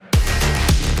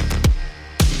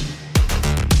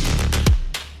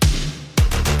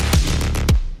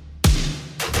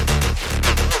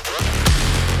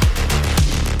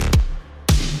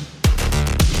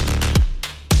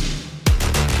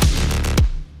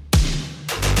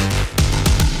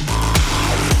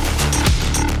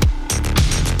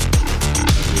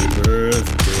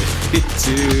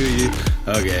to you.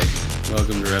 Okay,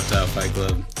 welcome to Reptile Fight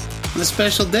Club. On a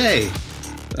special day,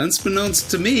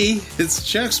 unbeknownst to me, it's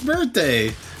Chuck's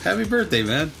birthday. Happy birthday,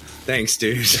 man. Thanks,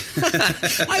 dude. I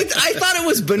thought it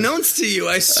was beknownst to you,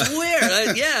 I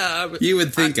swear. Yeah. You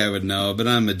would think I would know, but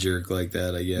I'm a jerk like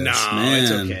that, I guess. No, man.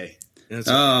 it's okay.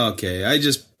 Oh, okay. I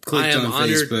just clicked on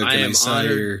Facebook and I saw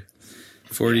your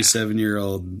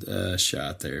 47-year-old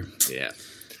shot there. Yeah.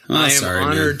 Oh, I am sorry,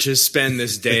 honored man. to spend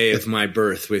this day of my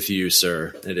birth with you,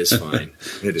 sir. It is fine.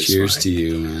 It is Cheers fine. to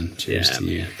you, man. Cheers to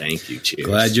you. Man. Thank you. Cheers.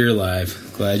 Glad you're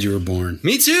alive. Glad you were born.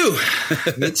 Me too.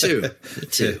 Me too. Me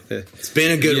too. It's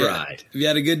been a good ride. You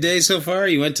had a good day so far?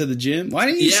 You went to the gym? Why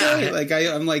didn't you say it? Like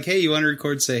I'm like, hey, you want to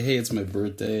record? Say, hey, it's my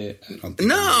birthday. I don't think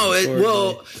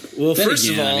Well. Then First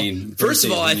again, of all, I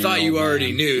mean, I thought you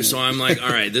already knew. So I'm like, all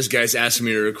right, this guy's asking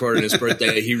me to record on his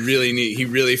birthday. He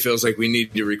really feels like we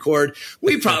need to record.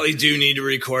 We probably do need to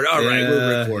record. All right,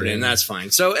 we're recording. Yeah. That's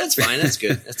fine. So it's fine. That's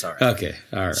good. That's all right. Okay.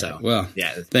 All right. So, well,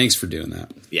 yeah. Thanks for doing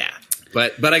that. Yeah.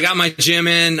 But I got my gym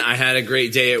in. I had a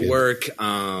great day at work.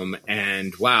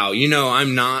 And wow,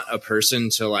 I'm not a person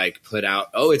to like put out,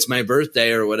 oh, it's my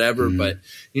birthday or whatever. Mm-hmm. But,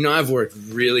 I've worked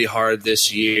really hard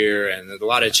this year and a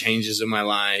lot of changes in my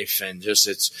life. And just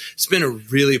it's been a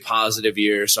really positive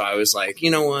year. So I was like,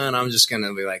 you know what? I'm just going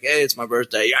to be like, hey, it's my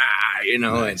birthday. Yeah.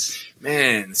 Nice. And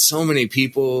man, so many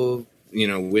people,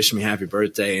 wish me happy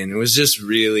birthday. And it was just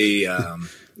really, it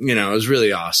was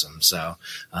really awesome. So,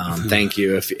 thank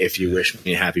you if you wish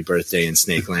me a happy birthday in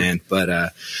Snake Land.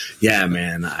 But, yeah,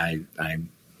 man, I'm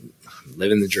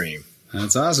living the dream.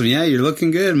 That's awesome. Yeah, you're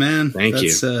looking good, man. Thank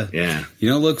you. Yeah. You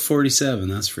don't look 47,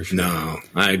 that's for sure. No,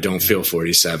 I don't feel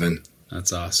 47.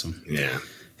 That's awesome. Yeah.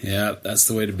 Yeah, that's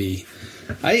the way to be.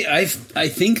 I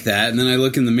think that, and then I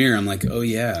look in the mirror, I'm like, oh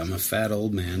yeah, I'm a fat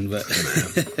old man. But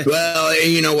well,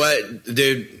 you know what,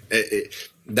 dude?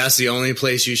 That's the only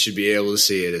place you should be able to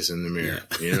see it is in the mirror.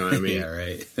 Yeah. You know what I mean? Yeah,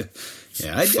 right.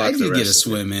 Yeah, I do get a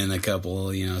swim in a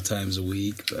couple, times a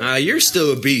week. But you're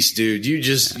still a beast, dude. You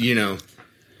just, you're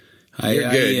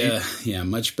good. Yeah,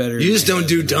 much better. You just don't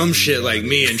do dumb shit like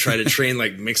me and try to train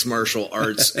like mixed martial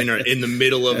arts in the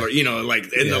middle of our,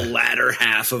 the latter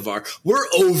half of our. We're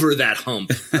over that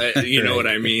hump. You know what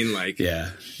I mean? Like,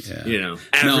 yeah.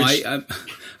 Average. No,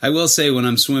 I will say when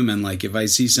I'm swimming, like if I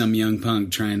see some young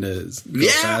punk trying to go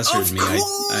faster than me,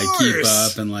 I keep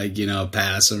up and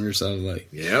pass them or something like.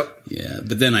 Yep. Yeah,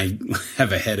 but then I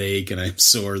have a headache and I'm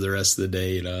sore the rest of the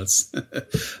day. It's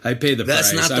I pay the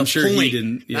price. That's not I'm the sure point. He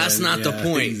didn't. That's not the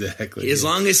point. Exactly. As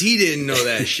long as he didn't know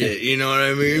that shit, you know what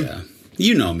I mean? Yeah.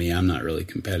 You know me. I'm not really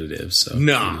competitive. So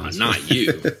no, not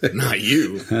you. Not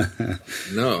you.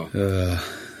 No.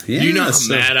 Yeah, you know how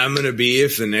mad I'm going to be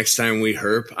if the next time we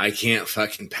herp, I can't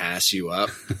fucking pass you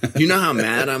up? You know how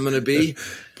mad I'm going to be?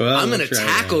 Well, I'm going to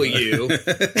tackle you, and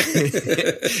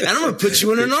I'm going to put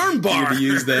you in an arm bar. You're going to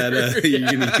use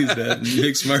that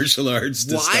mixed martial arts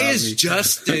to Why is me.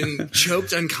 Justin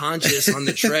choked unconscious on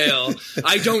the trail?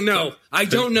 I don't know.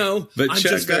 But I'm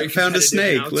Chuck found a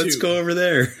snake. Let's go over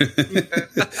there.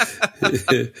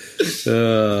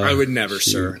 I would never,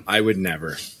 sir. I would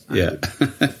never. Yeah.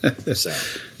 So.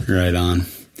 Right on.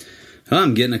 Oh,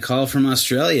 I'm getting a call from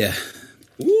Australia.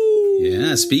 Woo.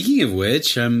 Yeah. Speaking of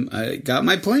which, I got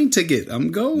my plane ticket.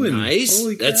 I'm going. Nice.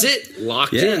 That's it.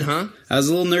 Locked in, huh? I was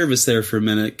a little nervous there for a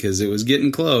minute because it was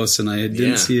getting close and I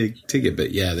didn't see a ticket.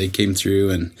 But yeah, they came through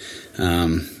and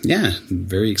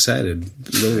very excited.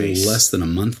 A little less than a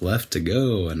month left to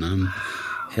go, and I'm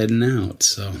heading out.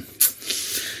 So.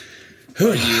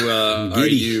 Are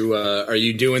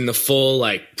you doing the full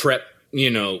like prep?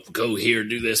 Go here,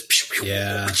 do this.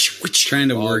 Yeah, trying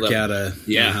to work out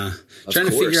trying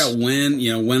to figure out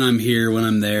when I'm here, when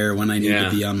I'm there, when I need to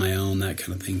be on my own, that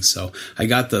kind of thing. So I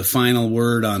got the final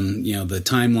word on the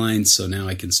timeline, so now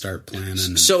I can start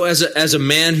planning. So as a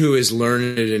man who is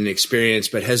learned and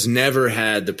experienced, but has never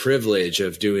had the privilege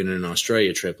of doing an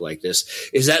Australia trip like this,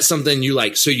 is that something you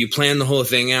like? So you plan the whole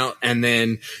thing out, and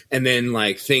then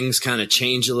like things kind of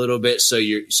change a little bit. So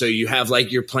you have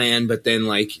like your plan, but then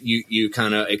like you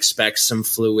kind of expect some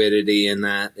fluidity in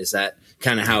that. Is that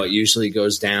kind of how it usually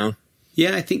goes down?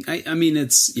 Yeah, I think. I mean,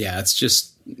 it's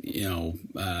just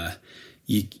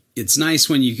it's nice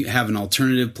when you have an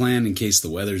alternative plan in case the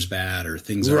weather's bad or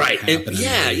things aren't happening.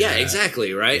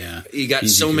 Exactly. Right. Yeah. You got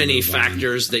easy so many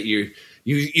factors that you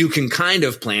can kind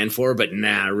of plan for, but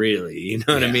not really. You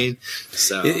know what I mean?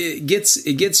 So it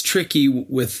gets tricky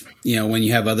with when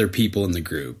you have other people in the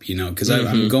group. Because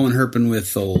I'm going herping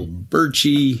with old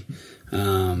Birchie,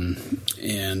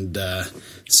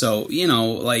 so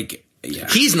like. Yeah.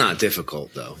 He's not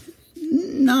difficult though.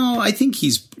 No, I think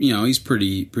he's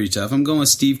pretty tough. I'm going with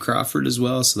Steve Crawford as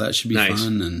well, so that should be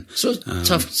fun. And so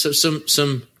tough. So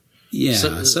some. Yeah,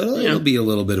 so it'll be a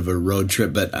little bit of a road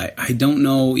trip, but I don't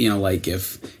know, like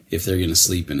if they're going to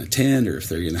sleep in a tent or if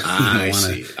they're going to want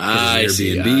to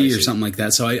Airbnb or something like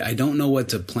that. So I don't know what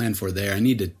to plan for there. I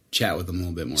need to chat with them a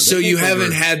little bit more. So you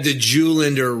haven't had the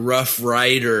Julinder Rough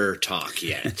Rider talk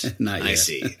yet? Not yet. I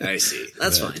see.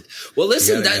 That's fine. Well,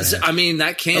 listen,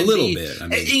 that can a little be, bit.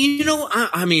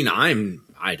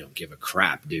 I don't give a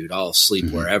crap, dude. I'll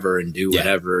sleep wherever and do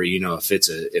whatever, if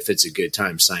it's a good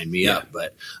time, sign me up.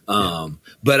 But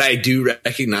I do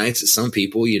recognize that some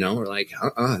people, are like,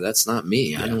 that's not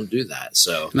me. I don't do that.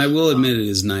 So, and I will admit it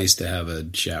is nice to have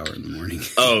a shower in the morning.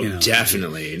 Oh,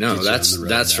 definitely. No,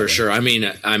 that's for sure. I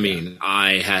mean,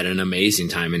 I had an amazing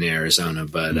time in Arizona,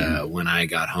 but when I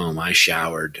got home, I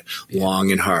showered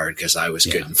long and hard because I was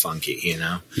good and funky,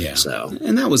 Yeah. So,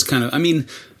 and that was kind of,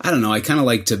 I don't know. I kind of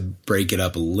like to break it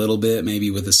up a little bit,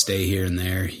 maybe with a stay here and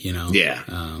there, Yeah.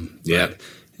 But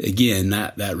again,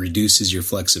 that reduces your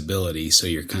flexibility, so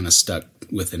you're kind of stuck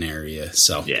with an area.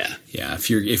 So yeah. If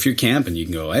you're camping, you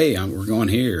can go, hey, we're going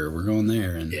here, or we're going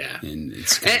there, and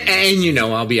it's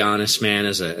I'll be honest, man,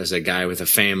 as a guy with a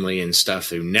family and stuff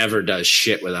who never does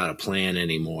shit without a plan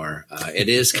anymore, it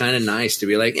is kind of nice to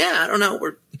be like, I don't know,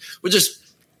 we'll just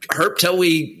herp till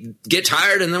we get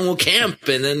tired, and then we'll camp,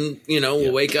 and then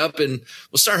we'll wake up and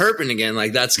we'll start herping again.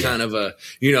 Like that's kind of a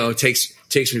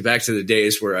takes me back to the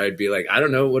days where I'd be like, I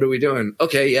don't know, what are we doing?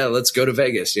 Okay, let's go to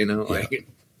Vegas.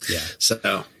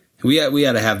 So we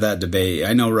had to have that debate.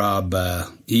 I know Rob,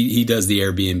 he does the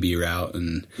Airbnb route,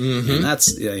 and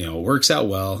that's works out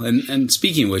well. And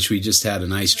speaking of which, we just had a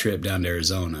nice trip down to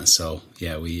Arizona. So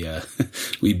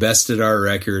we bested our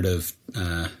record of.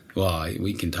 Well,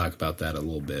 we can talk about that a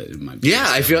little bit.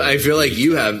 I feel like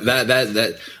you have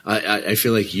that. I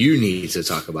feel like you need to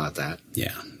talk about that.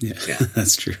 Yeah,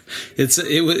 that's true.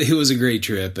 It was a great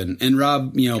trip, and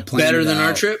Rob, planned better than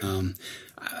our trip.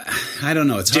 I don't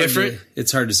know. It's different.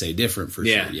 It's hard to say. Different for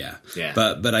sure. Yeah.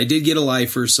 But I did get a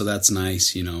lifer, so that's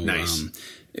nice. Nice.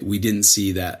 We didn't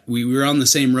see that. We were on the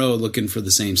same road looking for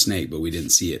the same snake, but we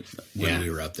didn't see it when we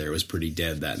were up there. It was pretty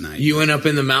dead that night. You went up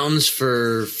in the mountains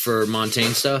for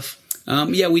montane stuff?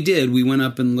 Yeah, we did. We went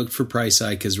up and looked for price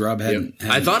eye because Rob hadn't.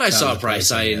 I thought I saw price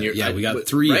eye in your. Yeah, we got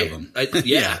three of them.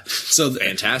 So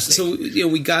fantastic. So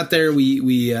we got there.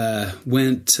 We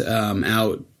went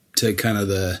out to kind of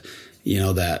the.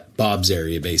 That Bob's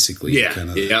area, basically. Yeah.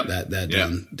 Kind of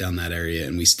down that area.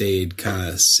 And we stayed kind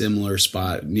of similar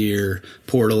spot near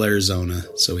Portal, Arizona.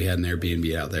 So we had an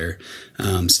Airbnb out there.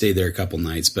 Stayed there a couple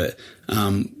nights. But,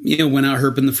 went out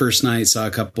herping the first night, saw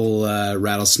a couple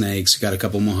rattlesnakes, got a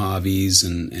couple Mojaves,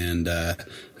 and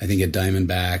I think a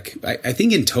diamondback. I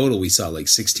think in total we saw like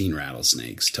 16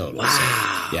 rattlesnakes total.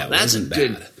 Wow. So, it wasn't bad.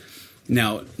 Good.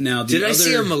 Now, did I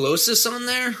see a Melosis on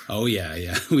there? Oh yeah.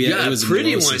 It was a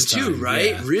pretty one too, right?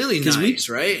 Yeah. Really nice,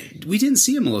 right? We didn't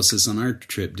see a Melosis on our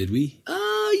trip, did we?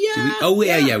 Yeah. We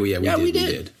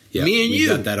did. Yeah, me and you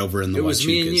got that over in the. It was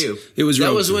me and you. It was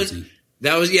road cruising.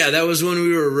 That was when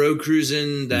we were road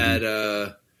cruising.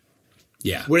 That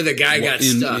where the guy got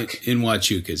stuck in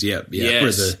Huachucas. Yes.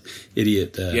 Where the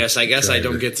idiot. Yes, I guess driver, I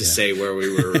don't get to say where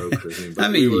we were road cruising.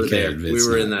 But we were there. We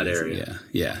were in that area.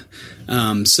 Yeah.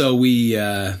 So we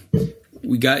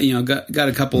got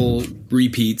a couple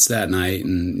repeats that night,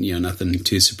 and nothing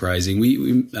too surprising.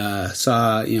 We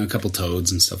saw a couple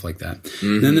toads and stuff like that.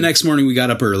 Mm-hmm. Then the next morning we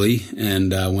got up early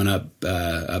and went up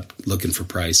looking for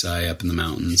price eye up in the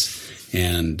mountains.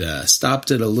 And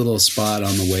stopped at a little spot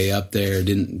on the way up there.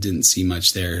 Didn't see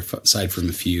much there aside from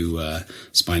a few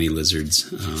spiny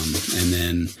lizards. And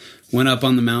then went up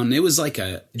on the mountain. It was like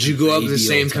a. Did you go up the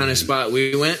same kind of spot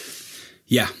we went?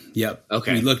 Yeah. Yep.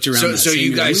 Okay. We looked around. So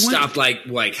you guys stopped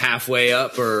like halfway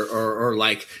up, or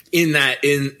like in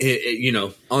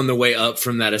on the way up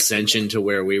from that ascension to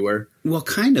where we were. Well,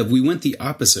 kind of. We went the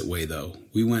opposite way though.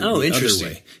 We went the interesting.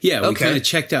 other way. Yeah. We kind of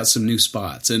checked out some new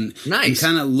spots and nice. And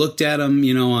kind of looked at them,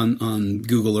 on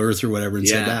Google Earth or whatever, and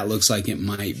said that looks like it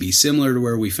might be similar to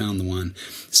where we found the one.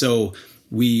 So.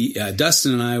 We,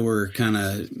 Dustin and I were kind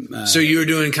of. So you were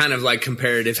doing kind of like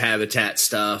comparative habitat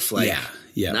stuff, like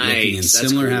yeah, nice. Looking in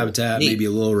similar habitat, neat. Maybe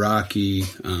a little rocky,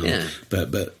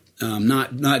 but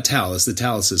not Talus. The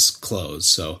Talus is closed,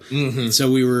 so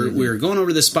so we were going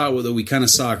over the spot that we kind of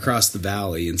saw across the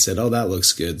valley and said, "Oh, that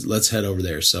looks good. Let's head over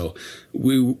there." So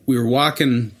we were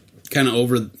walking kind of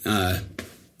over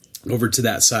to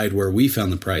that side where we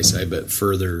found the price eye, but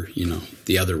further,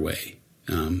 the other way.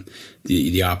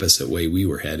 The opposite way we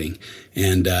were heading.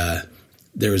 And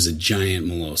there was a giant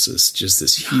Molossus, just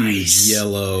this huge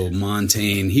yellow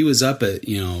montane. He was up at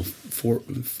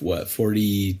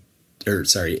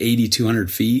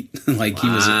 8,200 feet. Like he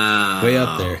was way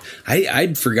up there.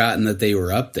 I'd forgotten that they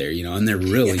were up there, and they're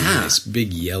really nice,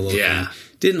 big yellow thing.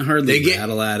 Didn't hardly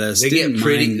rattle at us. They get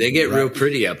pretty. They get real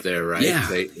pretty up there, right? Yeah,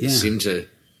 they seem to.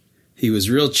 He was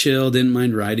real chill. Didn't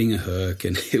mind riding a hook,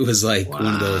 and it was like one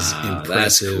of those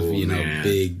impressive, cool,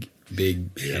 big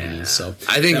animals. So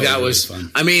I think that was really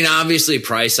fun. I mean, obviously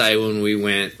Price Eye when we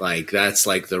went, like that's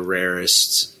like the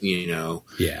rarest, Yeah.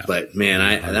 But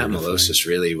man, that Molossus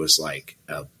really was like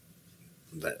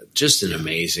just an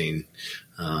amazing.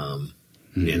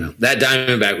 That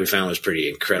Diamondback we found was pretty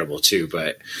incredible too,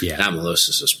 but that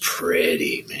Molossus was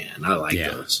pretty, man. I like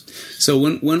those. So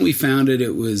when we found it,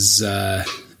 it was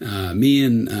me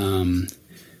and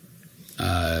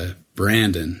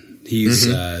Brandon. He's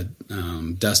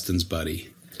Dustin's buddy.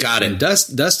 Got it. And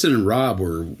Dustin and Rob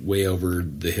were way over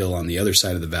the hill on the other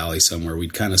side of the valley somewhere.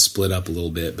 We'd kind of split up a little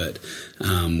bit, but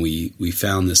we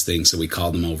found this thing, so we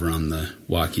called them over on the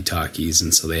walkie-talkies,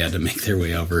 and so they had to make their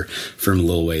way over from a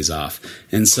little ways off.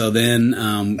 And so then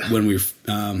when we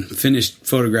finished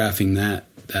photographing that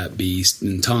beast,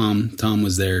 and Tom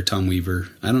was there, Tom Weaver.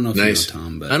 I don't know if you know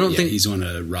Tom, but he's one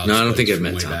of Rob's. No, I don't think I've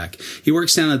met way Tom. Back. He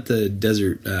works down at the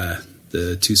desert,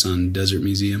 the Tucson Desert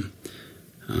Museum.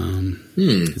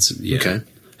 Okay.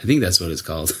 I think that's what it's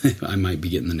called. I might be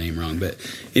getting the name wrong, but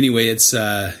anyway, it's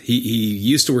he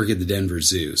used to work at the Denver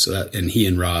Zoo, and he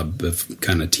and Rob have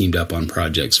kind of teamed up on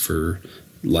projects for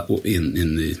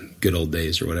in the good old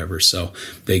days or whatever. So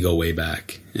they go way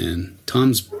back. And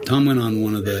Tom went on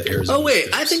one of the Arizona. Oh wait,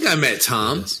 trips. I think I met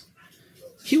Tom.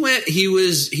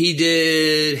 He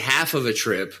did half of a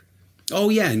trip. Oh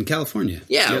yeah, in California.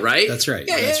 Yeah, yep, right. That's right.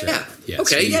 Yeah.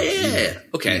 Okay. So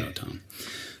Okay. Tom.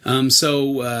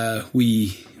 So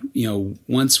we,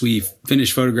 once we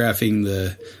finished photographing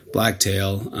the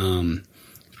blacktail,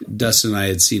 Dustin and I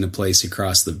had seen a place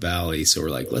across the valley, so we're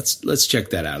like, let's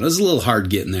check that out. It was a little hard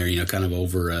getting there, kind of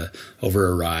over a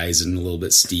rise and a little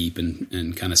bit steep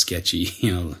and kind of sketchy,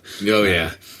 Oh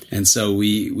yeah. And so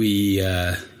we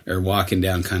are walking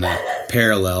down kind of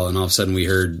parallel, and all of a sudden we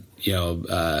heard,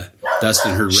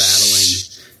 Dustin heard rattling.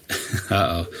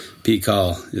 Uh-oh. Pete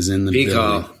Call is in the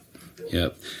building.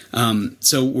 Yep.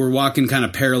 So we're walking kind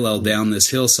of parallel down this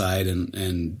hillside,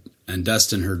 and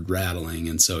Dustin heard rattling,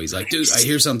 and so he's like, "Dude, I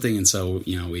hear something." And so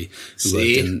we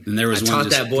looked, and there was I one.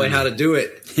 Taught that boy how to do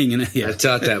it. Hanging. Yeah. I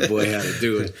taught that boy how to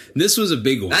do it. This was a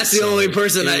big one. That's the only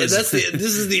person. This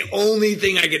is the only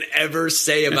thing I can ever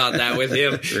say about that with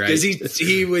him, because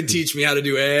he would teach me how to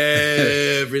do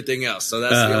everything else. So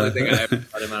that's the only thing I ever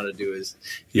taught him how to do is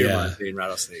feeding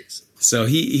rattlesnakes. So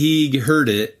he heard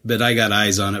it, but I got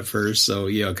eyes on it first. So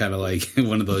kind of like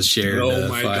one of those shared. Oh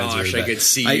my gosh, I could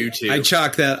see you too. I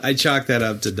chalked that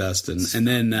up to Dustin, and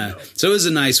then so it was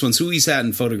a nice one. So we sat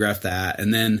and photographed that,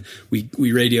 and then we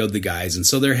radioed the guys, and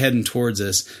so they're heading towards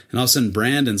us, and all of a sudden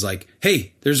Brandon's like,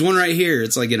 "Hey, there's one right here."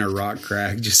 It's like in a rock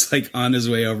crack, just like on his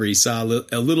way over. He saw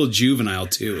a little juvenile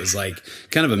too. It was like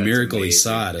kind of a miracle amazing. He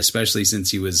saw it, especially since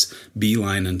he was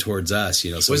beelining towards us.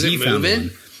 So was he it found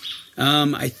moving?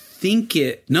 One. I think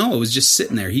it was just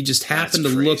sitting there. He just happened to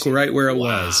look right where it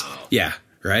was. Yeah.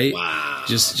 Right. Wow.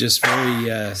 Just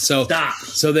very, so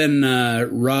then,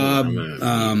 Rob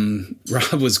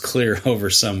was clear over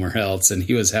somewhere else, and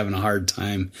he was having a hard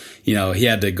time. He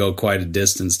had to go quite a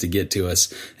distance to get to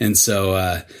us. And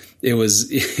so, it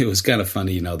was kind of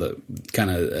funny, the kind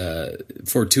of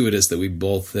fortuitous that we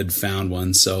both had found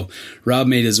one. So Rob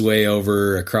made his way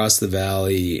over across the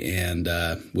valley and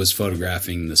was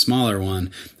photographing the smaller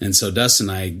one. And so Dustin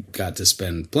and I got to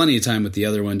spend plenty of time with the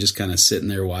other one, just kind of sitting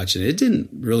there watching it. It didn't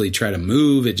really try to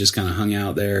move. It just kind of hung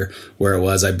out there where it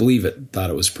was. I believe it thought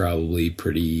it was probably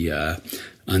pretty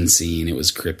unseen. It was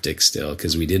cryptic still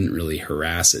because we didn't really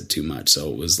harass it too much.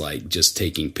 So it was like just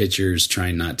taking pictures,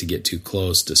 trying not to get too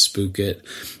close to spook it,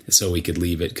 so we could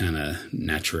leave it kind of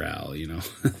natural,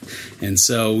 And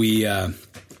so we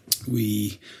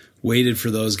waited for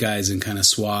those guys and kind of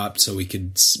swapped so we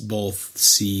could both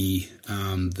see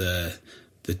the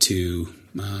two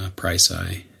Price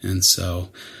Eye. And so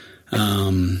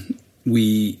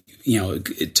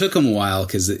it took him a while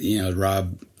because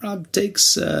Rob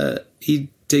takes he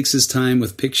takes his time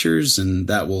with pictures, and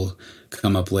that will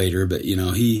come up later. But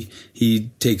he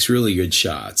takes really good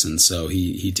shots, and so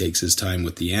he takes his time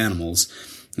with the animals.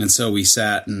 And so we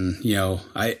sat, and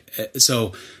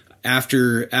so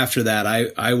after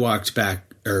that I walked back,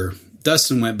 or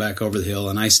Dustin went back over the hill,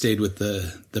 and I stayed with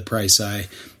the Price Eye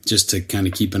just to kind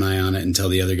of keep an eye on it until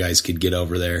the other guys could get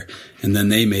over there. And then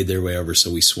they made their way over,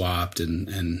 so we swapped and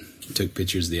took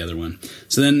pictures of the other one.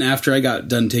 So then after I got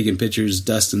done taking pictures,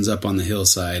 Dustin's up on the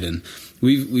hillside, and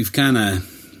we've kind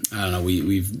of, I don't know,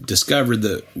 we've discovered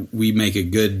that we make a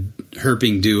good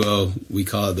herping duo. We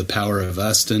call it the Power of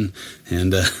Ustin,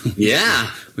 and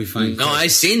we find. No, I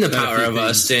seen the Power of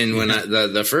Ustin when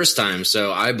the first time,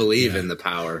 so I believe in the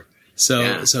power.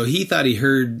 So he thought he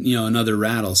heard, another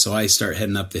rattle. So I start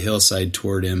heading up the hillside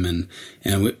toward him, and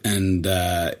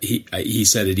he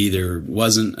said it either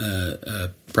wasn't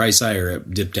a price eye or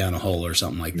it dipped down a hole or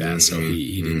something like that. So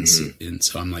he didn't see. And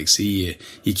so I'm like, see,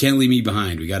 you can't leave me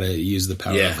behind. We got to use the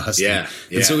power of us.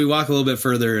 And so we walk a little bit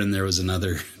further, and there was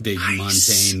another big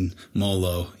montane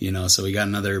molo, so we got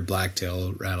another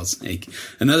blacktail rattlesnake,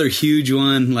 another huge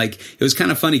one. Like, it was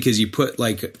kind of funny because you put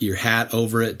like your hat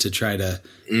over it to try to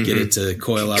get it to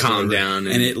coil up, calm down,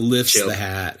 and it lifts the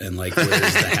hat and like wears the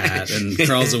hat and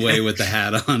crawls away with the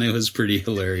hat on. It was pretty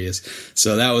hilarious.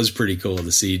 So that was pretty cool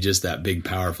to see, just that big,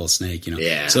 powerful snake,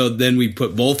 Yeah. So then we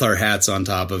put both our hats on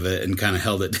top of it and kind of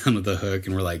held it down with the hook,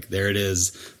 and we're like, there it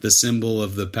is, the symbol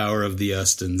of the power of the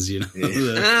Ustins,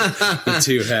 the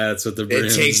two hats with the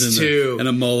brims, it takes two, and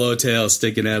a molo tail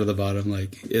sticking out of the bottom.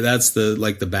 Like, that's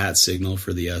the bat signal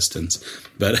for the Ustins.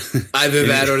 But either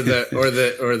that or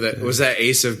the was that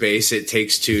Ace of Base? It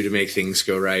takes two to make things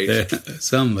go right.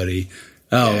 Somebody.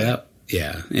 Oh,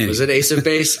 yeah. Anyway. Was it Ace of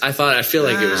Base? I feel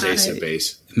like it was Ace of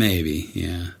Base. Maybe,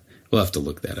 yeah. We'll have to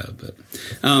look that up. But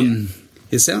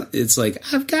it's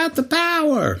like, I've got the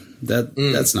power.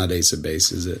 That's not Ace of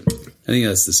Base, is it? I think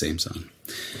that's the same song.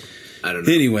 I don't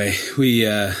know. Anyway, we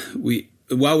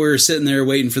while we were sitting there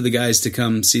waiting for the guys to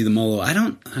come see the molo, I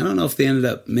don't know if they ended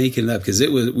up making it up, because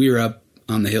we were up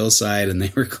on the hillside and they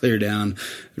were clear down.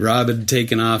 Rob had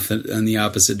taken off in the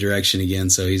opposite direction again,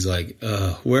 so he's like,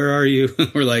 where are you?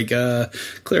 We're like,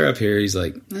 clear up here. He's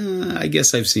like, I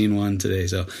guess I've seen one today.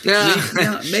 So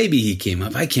maybe he came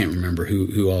up. I can't remember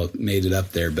who all made it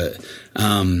up there, but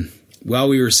while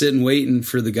we were sitting waiting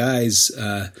for the guys,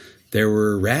 there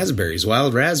were raspberries,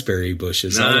 wild raspberry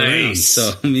bushes all around.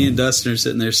 So me and Dustin are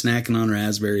sitting there snacking on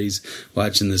raspberries,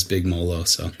 watching this big molo.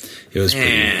 So it was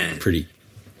pretty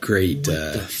great. What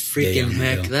the freaking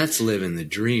heck? That's living the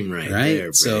dream right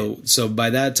there, Brad. So by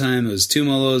that time, it was 2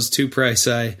 molos, 2 price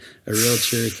eye, a real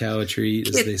Chiricahua treat,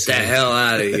 as they say. Get the hell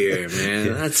out of here,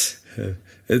 man. That's.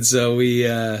 And so we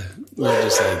were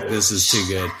just like, this is too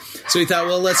good. So we thought,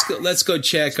 well, let's go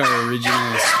check our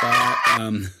original spot.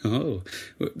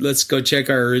 Let's go check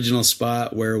our original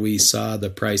spot where we saw the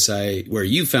price eye, where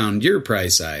you found your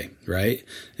price eye, right?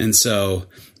 And so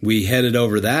we headed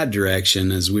over that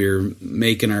direction as we were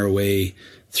making our way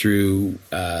through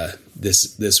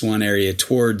this one area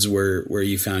towards where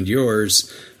you found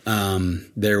yours.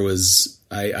 There was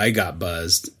I got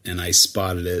buzzed and I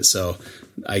spotted it, so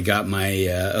I got my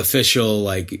official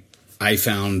like I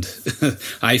found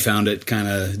it kind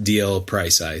of deal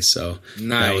price eye. So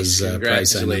nice. That was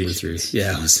price eye number 3.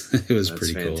 Yeah, it was That's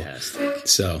pretty fantastic. Cool.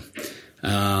 So.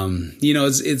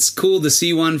 It's cool to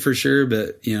see one for sure,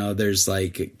 but there's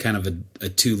like kind of a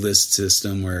 2 list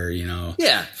system where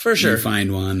yeah, for sure, you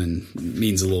find one and it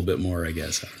means a little bit more, I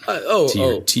guess.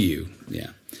 To you,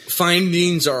 yeah.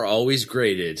 Findings are always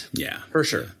graded, yeah, for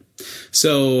sure. Yeah.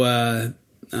 So,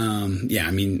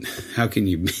 I mean, how can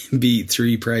you beat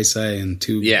 3 price eye and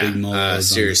 2 big molos?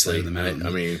 Seriously, on the side of the mountain? I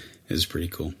mean, it was pretty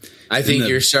cool. I think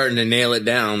you're starting to nail it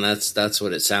down. That's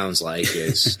what it sounds like.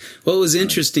 Is well, it was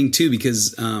interesting too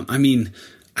because I mean,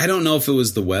 I don't know if it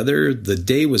was the weather. The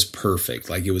day was perfect.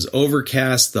 Like, it was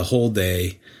overcast the whole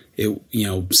day.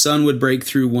 It sun would break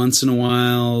through once in a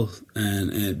while,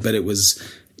 but it was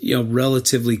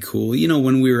relatively cool.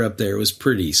 When we were up there, it was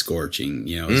pretty scorching.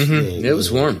 It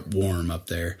was warm up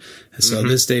there. So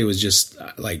this day was just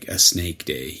like a snake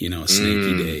day, a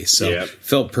snaky day. So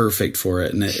felt perfect for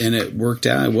it, and it worked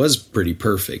out. It was pretty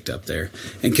perfect up there.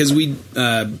 And because we,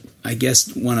 I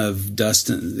guess one of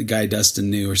the guy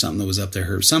Dustin knew or something that was up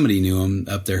there. Somebody knew him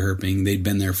up there herping. They'd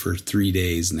been there for 3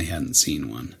 days and they hadn't seen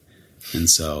one, and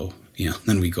so.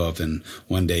 Then we go up and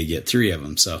one day get 3 of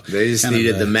them. So they just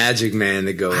needed the magic man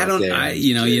to go.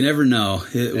 You never know.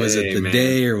 Was it the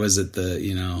day, or was it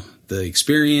the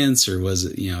experience, or was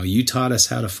it, you taught us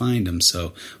how to find them.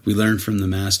 So we learned from the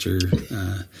master,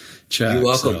 Chuck. You're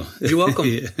welcome. So. You're welcome.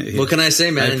 Yeah. What can I say,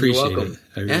 man? I appreciate You're welcome. it.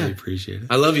 I really appreciate it.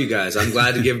 I love you guys. I'm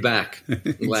glad to give back.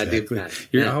 I'm glad to give back.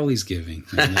 You're always giving.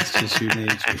 Man. That's just your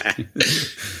nature.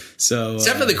 So,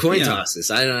 except for the coin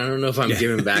tosses, I don't know if I'm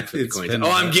giving back for the coin tosses.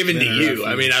 I'm giving to you.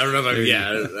 I mean, I don't know if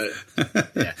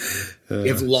I'm. Yeah.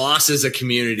 If loss is a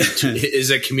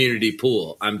community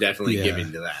pool, I'm definitely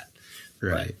giving to that.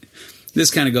 Right.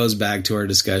 this kind of goes back to our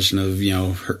discussion of,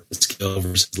 her skill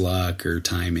versus luck or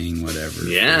timing, whatever.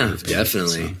 Yeah,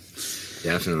 definitely.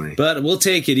 Definitely. But we'll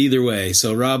take it either way.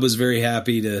 So Rob was very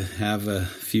happy to have a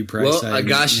few price items.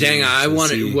 Gosh dang, I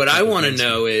want to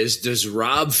know is, does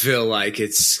Rob feel like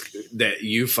it's that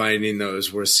you finding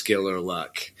those were skill or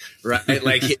luck? Right?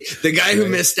 Like the guy who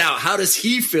missed out, how does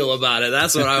he feel about it?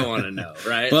 That's what I want to know,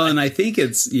 right? Well, and I think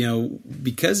it's,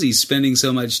 because he's spending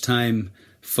so much time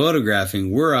photographing,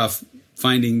 we're off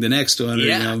finding the next one,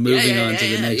 or moving on to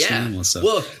the next animal.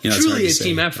 So, truly a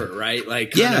team effort, right?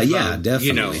 Like,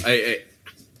 definitely.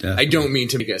 I don't mean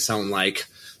to make it sound like,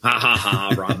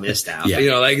 Rob missed out.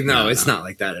 No, it's not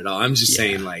like that at all. I'm just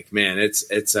saying, like, man,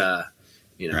 it's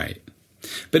right.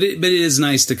 But it is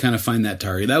nice to kind of find that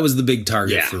target. That was the big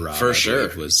target for Rob. For sure,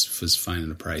 was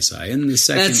finding a price high. And the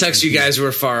second, that sucks. You guys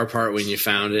were far apart when you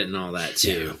found it and all that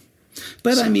too. Yeah.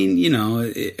 But I mean,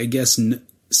 I guess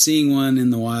seeing one in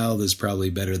the wild is probably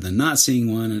better than not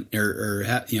seeing one, or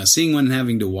seeing one and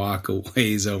having to walk a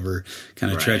ways over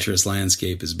kind of treacherous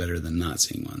landscape is better than not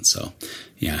seeing one. So,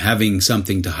 having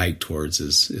something to hike towards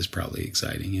is probably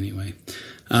exciting anyway.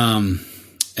 And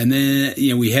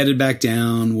then we headed back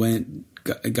down,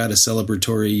 got a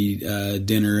celebratory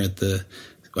dinner at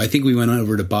I think we went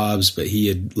over to Bob's, but he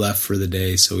had left for the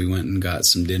day, so we went and got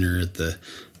some dinner at that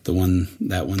one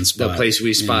spot, the place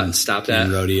we stopped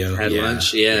at Rodeo, had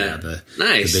lunch.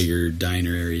 Nice, the bigger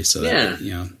diner area. So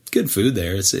good food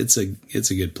there. It's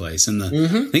a good place, and I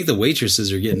think the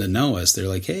waitresses are getting to know us. They're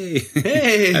like, hey,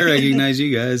 I recognize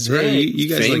you guys. Right, you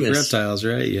guys famous. like reptiles,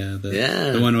 right? Yeah,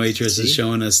 the one waitress is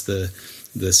showing us the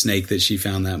snake that she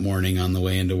found that morning on the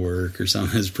way into work or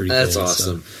something. Is pretty. That's cool.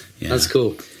 awesome. So, that's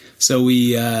cool. So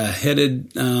we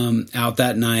headed out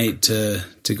that night to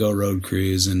go road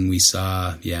cruise, and we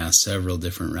saw several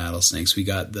different rattlesnakes. We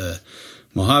got the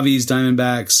Mojaves,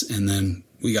 Diamondbacks, and then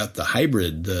we got the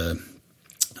hybrid, the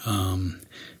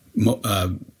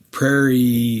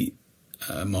Prairie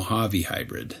Mojave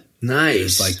hybrid. Nice.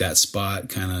 It's like that spot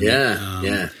kind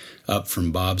of up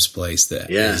from Bob's place that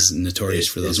is notorious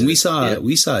for those. And we saw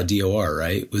a DOR,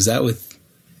 right?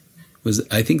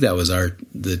 I think that was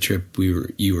the trip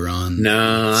you were on.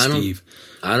 No, Steve.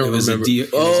 I don't remember.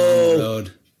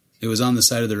 It was on the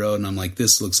side of the road, and I'm like,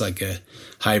 this looks like a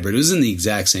hybrid. It was in the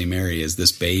exact same area as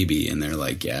this baby, and they're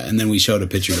like, yeah. And then we showed a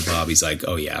picture to Bob. He's like,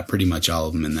 oh yeah, pretty much all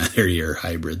of them in that area are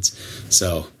hybrids.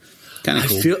 So kind of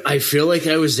cool. I feel like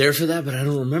I was there for that, but I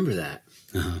don't remember that.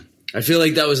 Uh-huh. I feel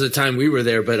like that was the time we were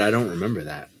there, but I don't remember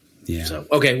that. Yeah. So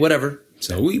okay, whatever.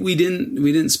 So we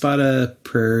didn't spot a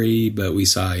prairie, but we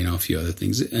saw a few other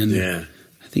things, and I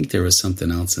think there was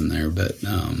something else in there, but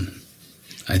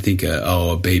I think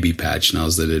a baby patch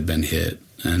nose that had been hit,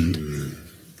 and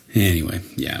anyway,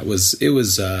 it was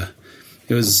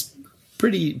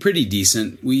pretty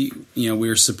decent. We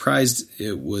were surprised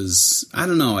it was. I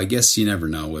don't know. I guess you never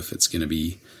know if it's going to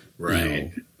be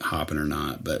hopping or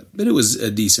not, but it was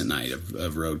a decent night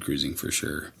of road cruising for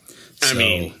sure. I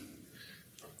mean.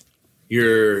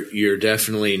 You're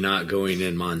definitely not going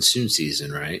in monsoon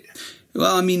season, right?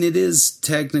 Well, I mean, it is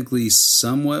technically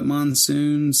somewhat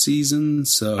monsoon season.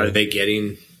 So are they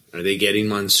getting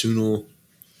monsoonal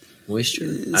moisture? I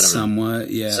don't know. Somewhat,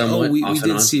 yeah. Somewhat, we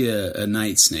did see a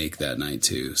night snake that night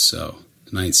too. So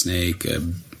night snake, a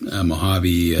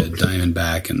Mojave, a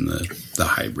Diamondback, and the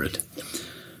hybrid.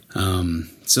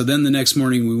 So then the next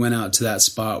morning we went out to that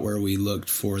spot where we looked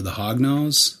for the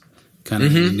hognose, kind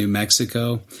of in New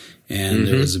Mexico. And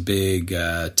there was a big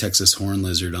Texas horn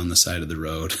lizard on the side of the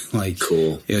road. Like,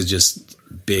 cool. It was just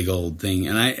big old thing.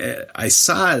 And I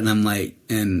saw it, and I'm like,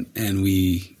 and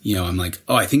we, I'm like,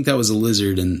 oh, I think that was a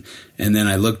lizard. And then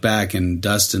I look back, and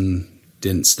Dustin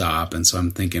didn't stop, and so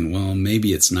I'm thinking, well,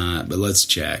 maybe it's not, but let's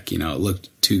check. It looked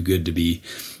too good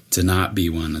to not be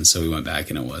one, and so we went back,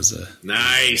 and it was a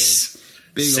nice,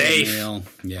 big safe, old male.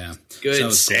 Yeah,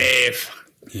 good, safe.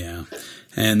 Cool. Yeah.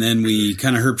 And then we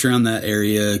kind of herped around that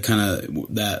area, kind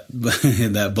of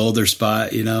that boulder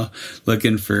spot,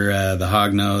 looking for the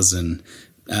hognose, and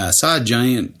saw a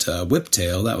giant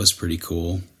whiptail. That was pretty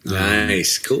cool.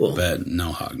 Nice, cool. But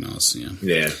no hognose,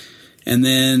 Yeah. And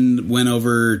then went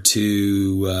over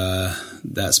to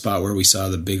that spot where we saw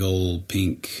the big old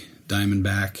pink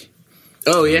Diamondback.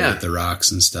 Oh, yeah. With the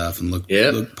rocks and stuff, and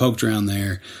poked around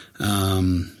there.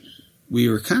 We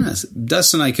were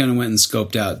Dustin and I kind of went and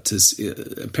scoped out to see,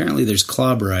 apparently there's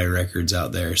clobber-eye records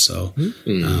out there. So,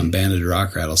 banded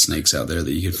rock rattlesnakes out there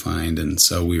that you could find. And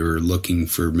so we were looking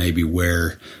for maybe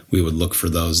where we would look for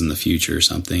those in the future or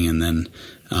something. And then,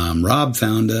 Rob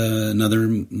found another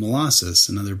molossus,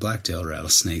 another blacktail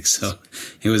rattlesnake. So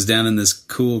it was down in this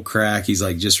cool crack. He's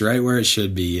like, just right where it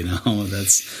should be, you know.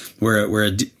 That's where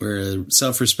a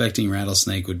self-respecting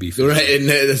rattlesnake would be found. Right, and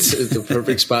that's the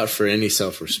perfect spot for any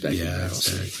self-respecting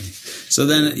rattlesnake. Exactly. So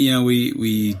then, you know,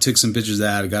 we took some pictures of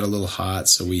that. It got a little hot,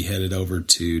 so we headed over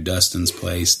to Dustin's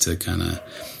place to kind of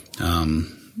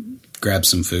grab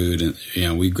some food. And, you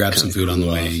know, we grabbed some food on the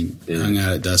way, hung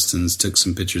out at Dustin's, took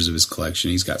some pictures of his collection.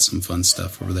 He's got some fun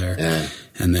stuff over there. Yeah.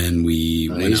 And then we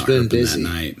went out that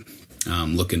night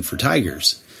looking for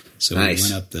tigers. So we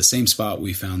went up the same spot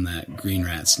we found that green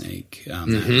rat snake on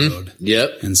that road.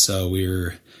 Yep. And so we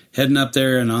were heading up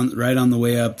there, and right on the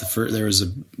way up, there was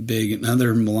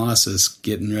another molossus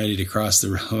getting ready to cross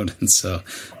the road. And so,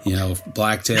 you know,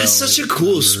 blacktail. That's such a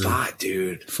cool spot,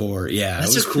 dude.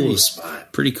 That's a cool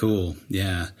spot. Pretty cool.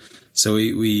 Yeah. So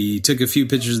we took a few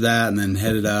pictures of that and then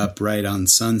headed up right on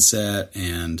sunset.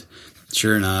 And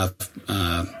sure enough,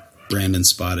 Brandon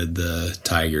spotted the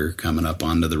tiger coming up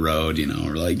onto the road, you know.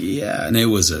 We're like, yeah. And it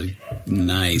was a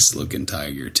nice looking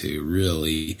tiger too.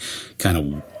 Really kind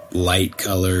of light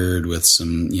colored with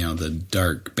some, you know, the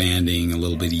dark banding, a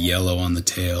little bit of yellow on the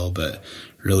tail, but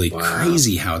really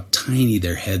crazy how tiny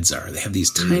their heads are. They have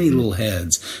these tiny little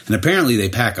heads, and apparently they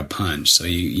pack a punch. So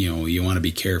you want to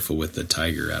be careful with the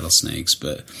tiger rattlesnakes,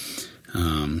 but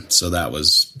so that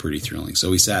was pretty thrilling.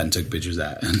 So we sat and took pictures of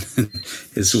that, and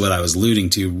this is what I was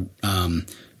alluding to.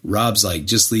 Rob's like,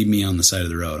 just leave me on the side of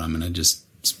the road. I'm going to just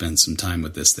spend some time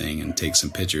with this thing and take some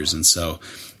pictures. And so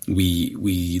we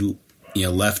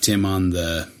left him on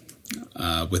the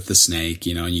with the snake,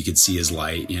 you know, and you could see his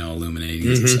light, you know, illuminating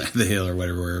the side of the hill or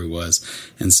where he was.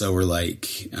 And so we're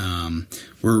like,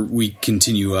 we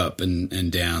continue up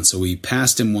and down. So we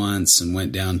passed him once and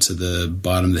went down to the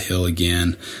bottom of the hill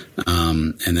again.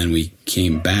 And then we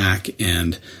came back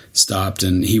and stopped,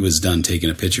 and he was done taking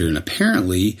a picture. And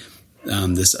apparently,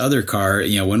 this other car,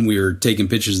 you know, when we were taking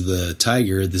pictures of the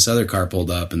tiger, this other car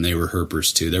pulled up, and they were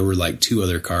herpers too. There were like 2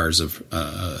 other cars of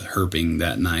herping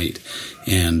that night,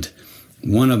 and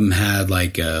one of them had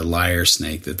like a lyre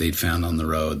snake that they'd found on the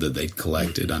road that they'd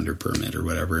collected under permit or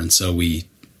whatever. And so we,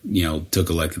 you know, took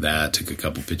a look at that, took a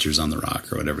couple pictures on the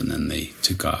rock or whatever, and then they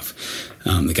took off.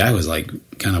 The guy was like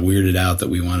kind of weirded out that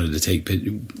we wanted to take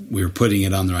we were putting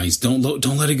it on the rock. He's, don't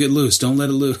let it get loose. Don't let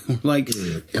it loose. We're like,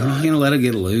 I'm not going to let it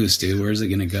get loose, dude. Where's it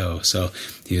going to go? So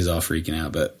he was all freaking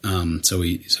out. But so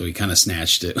we kind of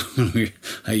snatched it. We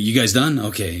were, you guys done?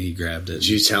 Okay. He grabbed it. Did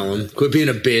you tell him? Quit being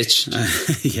a bitch.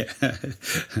 Yeah.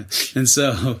 And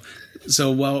so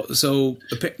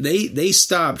they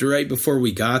stopped right before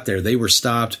we got there. They were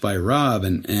stopped by Rob,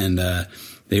 and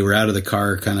they were out of the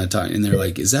car kind of talking, and they're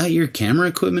like, is that your camera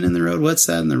equipment in the road? What's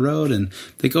that in the road? And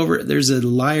they go over, there's a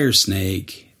lyre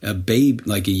snake, a babe,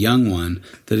 like a young one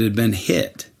that had been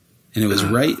hit. And it was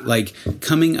right, like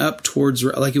coming up towards,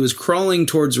 like it was crawling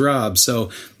towards Rob. So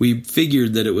we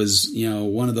figured that it was, you know,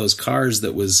 one of those cars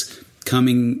that was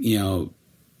coming, you know,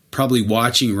 probably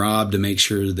watching Rob to make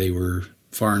sure they were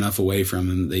far enough away from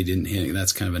him they didn't hit.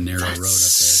 That's kind of a narrow road up there.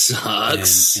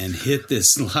 Sucks. And hit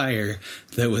this lyre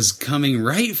that was coming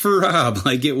right for Rob.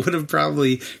 Like it would have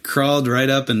probably crawled right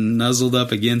up and nuzzled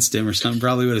up against him or something.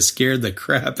 Probably would have scared the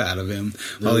crap out of him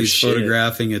while he's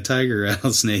photographing a tiger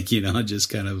rattlesnake. You know, just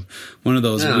kind of one of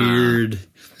those weird.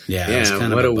 Yeah, it was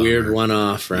kind what of a weird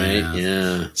one-off, right?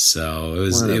 Yeah. So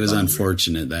it was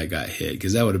unfortunate that got hit,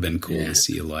 because that would have been cool to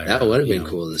see a lyre. That would have been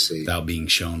cool to see without being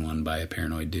shown one by a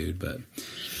paranoid dude. But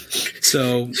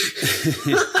so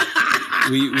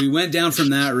we went down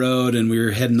from that road, and we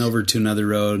were heading over to another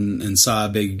road, and saw a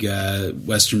big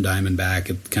western diamondback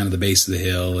at kind of the base of the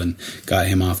hill, and got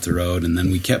him off the road. And then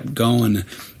we kept going,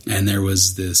 and there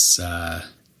was this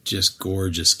just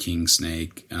gorgeous king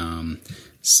snake.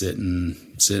 Sitting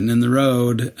in the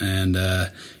road, and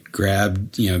got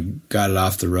it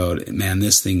off the road. Man,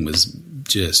 this thing was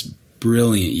just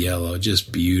brilliant yellow,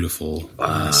 just beautiful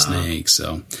snake.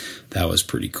 So that was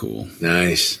pretty cool.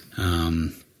 Nice.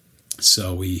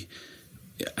 So it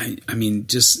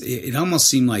almost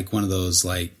seemed like one of those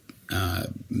like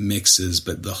mixes,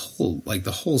 but the whole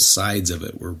sides of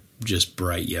it were just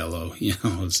bright yellow. You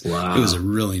know, it was a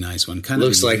really nice one. Kind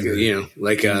looks of like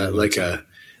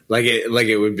like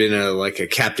it would have been a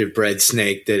captive bred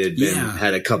snake that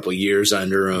had a couple years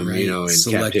under him, right. You know, in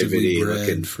captivity,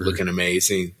 looking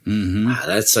amazing. Mm-hmm. Wow,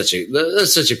 that's such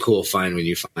a cool find when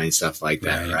you find stuff like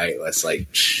that, right? That's like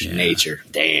nature.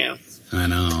 Damn. I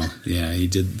know. Yeah, they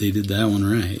did that one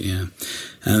right. Yeah.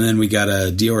 And then we got a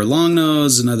Dior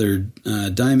longnose, another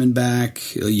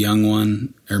diamondback, a young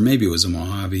one, or maybe it was a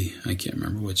Mojave. I can't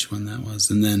remember which one that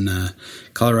was. And then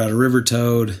Colorado river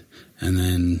toad. and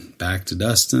then back to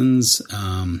Dustin's.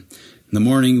 In the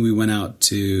morning, we went out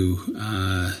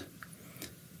to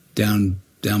down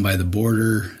by the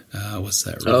border. What's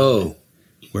that road? Oh,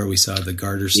 where we saw the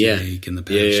garter snake and the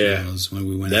patch when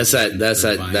we went. That's that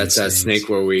snake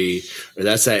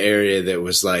that's that area that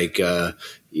was like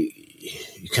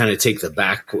you kind of take the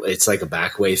back. It's like a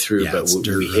back way through, but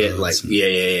we hit like and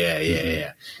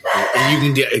you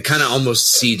can kind of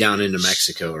almost see down into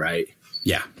Mexico, right?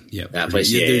 Yeah. Yeah, that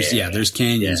place. There's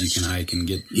canyons you can hike and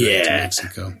get to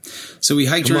Mexico. So we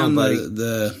hiked around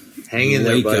the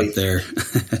lake up there.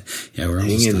 Yeah, we're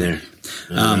almost in done. there.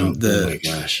 Oh my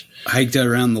gosh. Hiked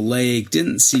around the lake.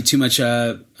 Didn't see too much.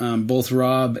 Both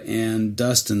Rob and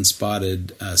Dustin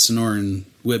spotted Sonoran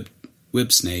whip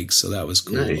snakes, so that was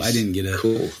cool. Nice. I didn't get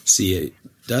to see it.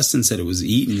 Dustin said it was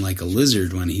eating like a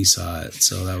lizard when he saw it,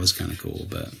 so that was kind of cool.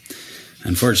 But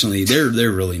unfortunately, they're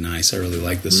really nice. I really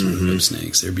like the Sonoran whip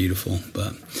snakes. They're beautiful.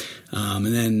 But and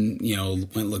then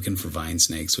went looking for vine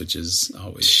snakes, which is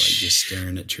always like just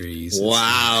staring at trees.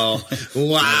 Wow.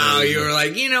 You were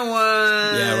like, you know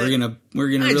what? Yeah, we're gonna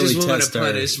really test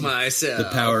myself. The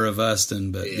power of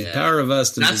Ustin, but the power of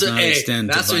Ustin does not extend.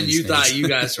 That's to when you snakes. Thought you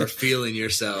guys were feeling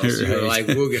yourselves. Right. You were like,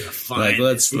 we're gonna find. Like,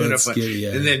 let's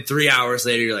get, and then 3 hours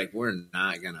later, you're like, we're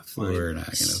not gonna find. We're not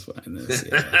gonna find this.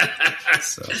 Yeah.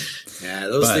 So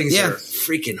those things are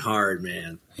freaking hard,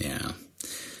 man. Yeah.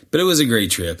 But it was a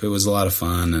great trip. It was a lot of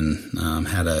fun, and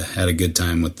had a good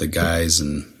time with the guys,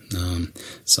 and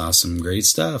saw some great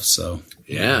stuff. So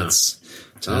that's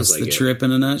like the trip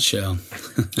in a nutshell.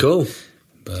 Cool,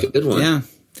 but good one. Yeah,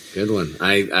 good one.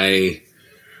 I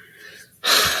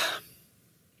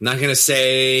not gonna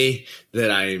say that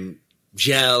I'm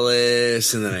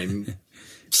jealous and that I'm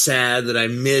sad that I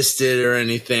missed it or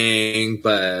anything,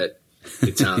 but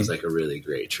it sounds like a really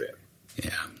great trip.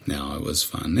 Yeah. No, it was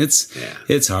fun.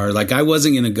 It's hard. Like, I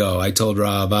wasn't going to go. I told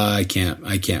Rob, I can't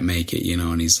make it,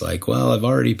 and he's like, well, I've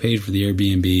already paid for the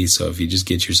Airbnb. So if you just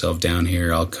get yourself down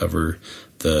here, I'll cover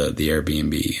the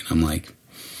Airbnb. And I'm like,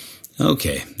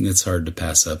 okay, it's hard to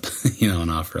pass up, an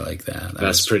offer like that.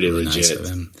 That's pretty really legit. Nice of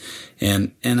him.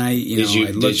 And I, I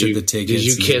looked at the tickets. Did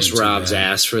you kiss Rob's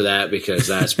ass for that? Because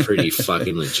that's pretty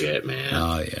fucking legit, man.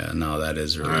 Oh yeah, no, that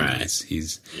is really nice.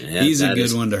 He's a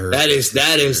good one to hurt. That is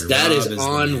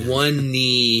on one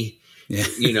knee. Yeah.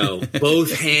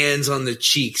 Both hands on the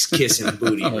cheeks, kissing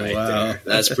booty there.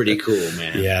 That's pretty cool,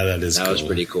 man. Yeah, that was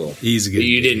pretty cool. He's a good.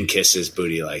 You didn't kiss his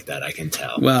booty like that, I can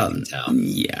tell. Well,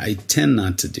 yeah, I tend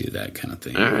not to do that kind of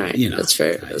thing. All right, that's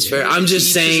fair. That's fair. I'm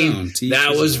just saying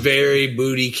that was very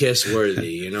booty kiss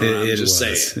worthy. I'm just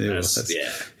saying. It was.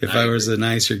 Yeah. If I was a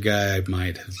nicer guy, I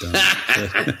might have done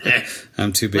it.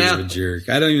 I'm too big of a jerk.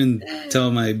 I don't even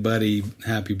tell my buddy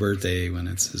happy birthday when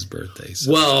it's his birthday.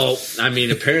 So. Well, I mean,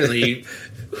 apparently,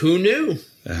 who knew?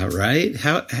 Right?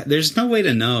 There's no way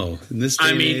to know in this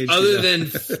day and age, other than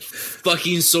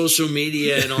fucking social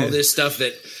media and all this stuff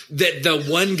that the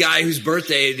one guy whose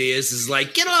birthday it is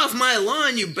like, get off my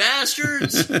lawn, you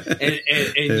bastards! and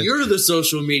you're the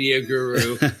social media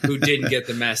guru who didn't get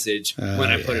the message when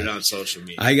I put it on social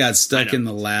media. I got stuck in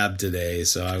the lab today,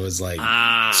 so I was like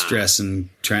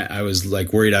stressing. I was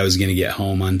like worried I was going to get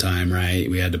home on time. Right?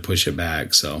 We had to push it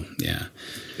back. So yeah.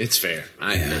 It's fair.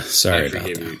 Sorry about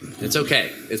that. You. It's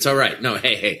okay. It's all right. No,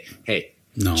 hey.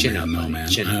 No, man.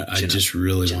 I just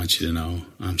really want you to know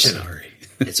I'm sorry.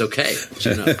 It's okay.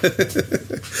 Chin up.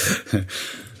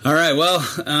 All right. Well,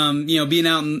 being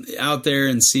out there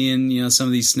and seeing, some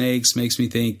of these snakes makes me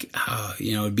think,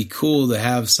 it'd be cool to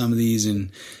have some of these in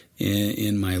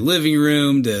my living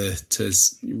room to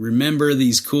remember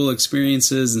these cool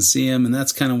experiences and see them. And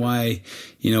that's kind of why,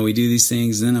 we do these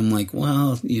things. And then I'm like,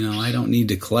 well, I don't need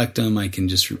to collect them. I can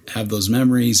just have those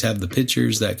memories, have the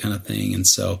pictures, that kind of thing. And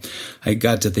so I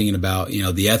got to thinking about,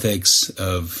 the ethics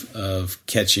of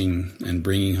catching and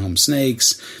bringing home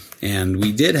snakes. And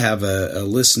we did have a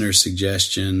listener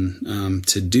suggestion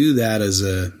to do that as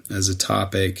a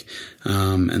topic.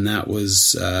 And that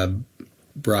was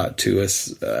brought to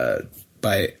us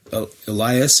by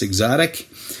Elias Exotic.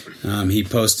 He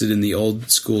posted in the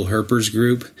Old School Herpers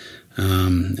group,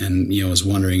 and was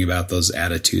wondering about those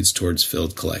attitudes towards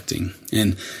field collecting.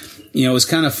 And it was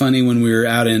kind of funny when we were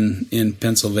out in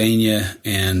Pennsylvania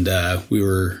and we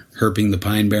were herping the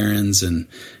Pine Barrens, and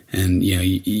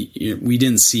we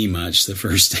didn't see much. The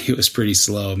first day it was pretty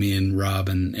slow. Me and Rob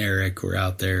and Eric were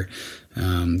out there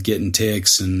getting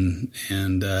ticks and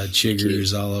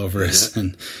chiggers all over us,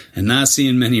 and not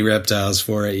seeing many reptiles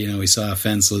for it. We saw a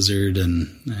fence lizard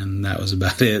and that was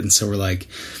about it. And so we're like,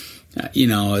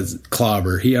 it's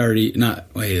Clobber.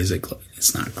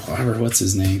 It's not Clobber. What's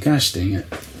his name? Gosh dang it.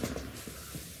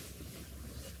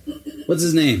 What's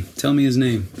his name? Tell me his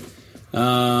name.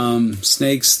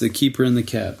 Snakes, the keeper and the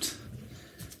kept.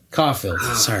 Caulfield.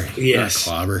 Sorry. Yes.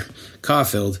 Not Clobber.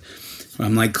 Caulfield.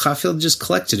 I'm like, Caulfield just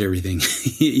collected everything,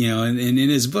 and in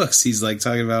his books, he's like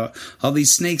talking about all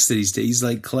these snakes that he's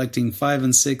like collecting 5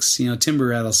 and 6, timber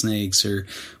rattlesnakes or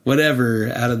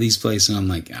whatever out of these places. And I'm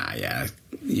like, yeah,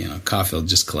 Caulfield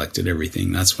just collected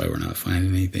everything. That's why we're not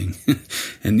finding anything.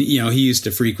 And, he used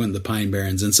to frequent the Pine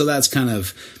Barrens. And so that's kind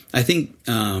of, I think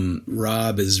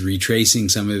Rob is retracing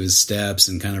some of his steps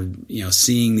and kind of,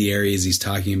 seeing the areas he's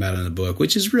talking about in the book,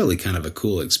 which is really kind of a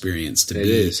cool experience to be in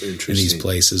these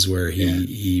places where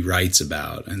he writes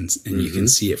about and you can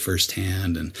see it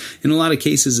firsthand. And in a lot of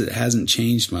cases, it hasn't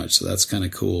changed much. So that's kind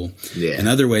of cool. Yeah. In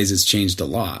other ways, it's changed a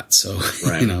lot. So,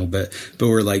 but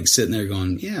we're like sitting there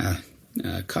going, yeah.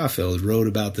 Caulfield wrote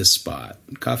about this spot.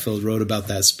 Caulfield wrote about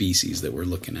that species that we're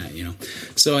looking at,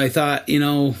 So I thought,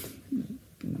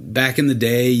 back in the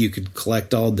day, you could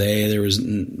collect all day. There was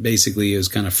basically, it was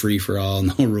kind of free for all,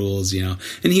 no rules, And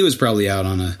he was probably out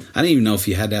on I don't even know if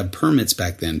you had to have permits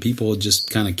back then. People just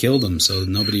kind of killed them, so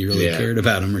nobody really cared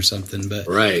about them or something. But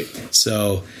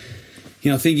so,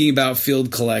 thinking about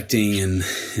field collecting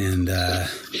and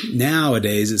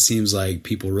nowadays it seems like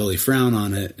people really frown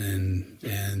on it,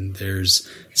 and there's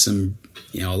some,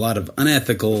 a lot of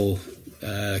unethical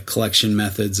collection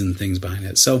methods and things behind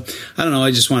it. So I don't know. I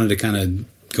just wanted to kind of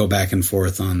go back and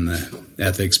forth on the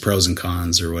ethics, pros and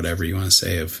cons, or whatever you want to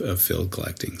say of field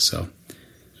collecting. So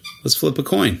let's flip a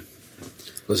coin.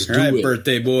 Let's do it.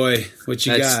 Birthday boy. What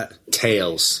you got?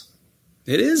 Tails.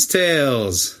 It is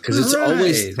tails. Because it's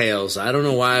always tails. I don't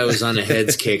know why I was on a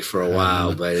heads kick for a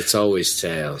while, but it's always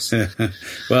tails.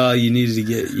 Well,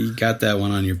 you got that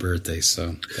one on your birthday,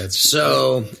 so that's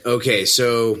okay.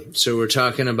 So we're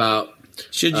talking about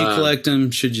should you collect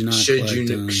them? Should you not? Collect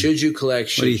them? Should you collect?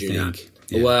 Should what do you not? think?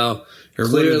 Yeah. Well,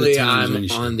 clearly I'm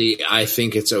on the. I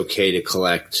think it's okay to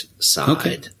collect side.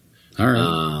 Okay. All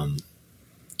right.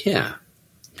 Yeah.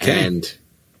 Okay. And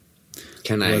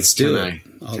can I I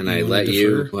let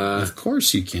you? Of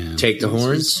course you can. Take the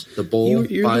horns, the bull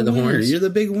by the horns. You're the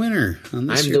big winner. I'm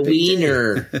the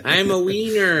wiener. I'm a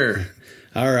wiener.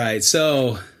 All right,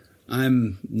 so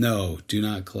do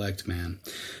not collect, man.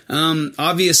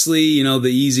 Obviously,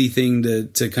 the easy thing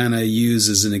to kind of use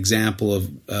as an example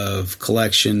of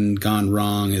collection gone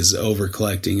wrong is over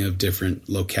collecting of different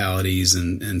localities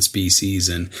and species.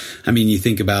 And I mean, you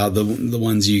think about the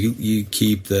ones you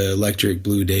keep, the electric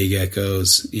blue day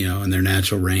geckos, in their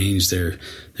natural range, they're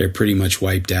pretty much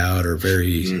wiped out or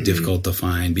very difficult to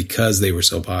find because they were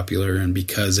so popular and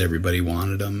because everybody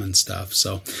wanted them and stuff.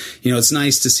 So, it's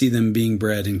nice to see them being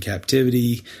bred in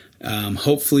captivity.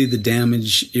 Hopefully the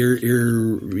damage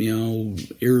irrevocable,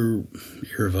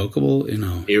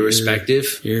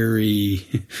 irrespective,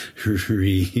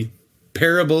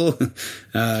 irreparable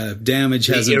damage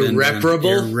hasn't been done.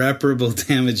 Irreparable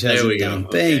damage hasn't been done.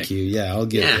 Okay. Thank you. Yeah, I'll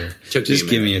get there. Just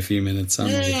give me a few minutes on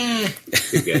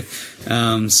it.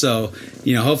 So,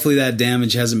 hopefully that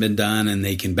damage hasn't been done and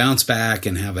they can bounce back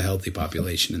and have a healthy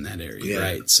population in that area,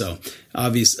 right? So,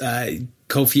 obviously,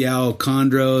 Kofiau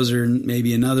chondros or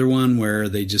maybe another one where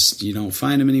they just, you don't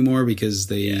find them anymore because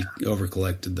they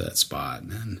over-collected that spot.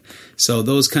 And so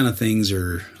those kind of things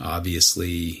are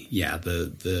obviously,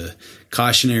 the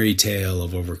cautionary tale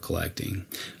of over-collecting.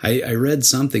 I read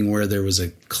something where there was a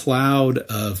cloud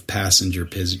of passenger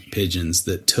pigeons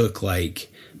that took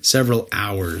like several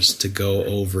hours to go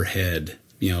overhead,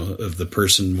 of the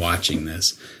person watching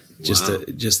this. Wow.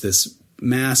 Just this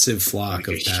massive flock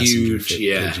of passenger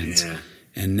pigeons. Yeah.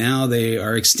 And now they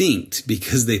are extinct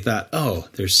because they thought,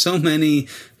 there's so many,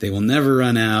 they will never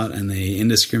run out, and they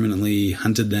indiscriminately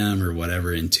hunted them or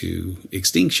whatever into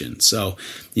extinction. So,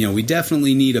 we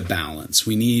definitely need a balance.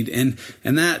 We need, and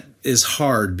that is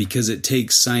hard because it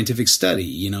takes scientific study.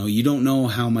 You don't know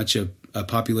how much a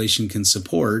population can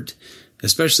support,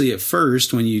 especially at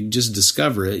first when you just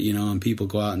discover it, and people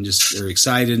go out and just are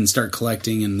excited and start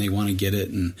collecting and they want to get it.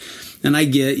 And I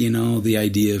get, the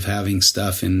idea of having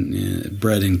stuff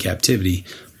bred in captivity,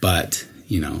 but,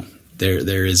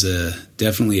 there is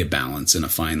definitely a balance and a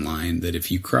fine line that if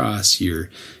you cross,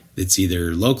 it's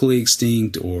either locally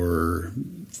extinct or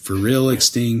for real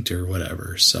extinct or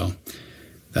whatever. So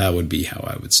that would be how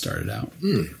I would start it out.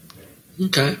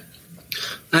 Okay.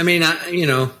 I mean,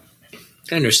 I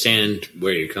understand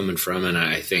where you're coming from, and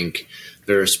I think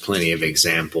there's plenty of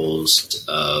examples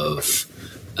of,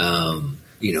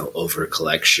 over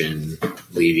collection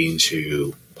leading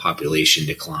to population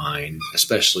decline,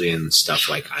 especially in stuff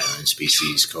like island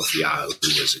species. Kofiau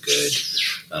was a good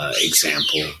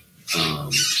example.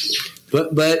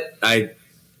 But I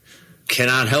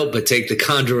cannot help but take the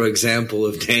chondro example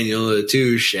of Daniel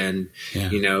Latouche and,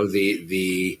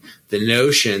 the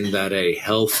notion that a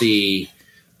healthy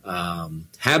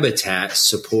habitat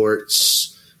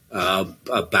supports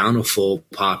a bountiful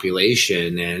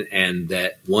population and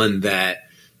that one that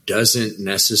doesn't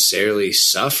necessarily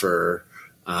suffer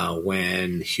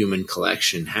when human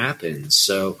collection happens.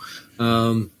 So,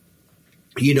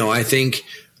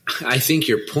 I think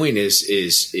your point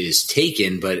is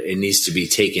taken, but it needs to be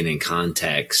taken in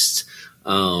context.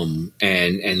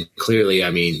 And clearly,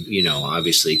 I mean,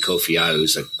 obviously Kofi Adu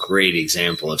is a great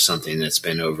example of something that's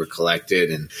been over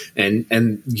collected and,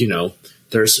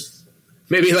 there's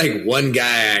maybe like one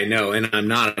guy I know, and I'm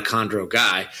not a chondro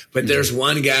guy, but there's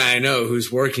one guy I know who's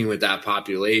working with that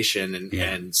population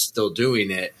and still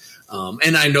doing it.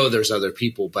 And I know there's other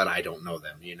people, but I don't know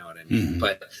them. You know what I mean?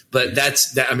 Mm-hmm. But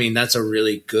that's a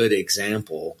really good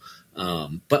example.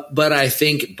 But I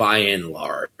think by and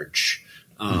large,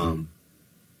 what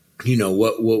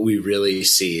we really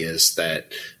see is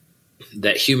that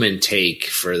human take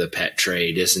for the pet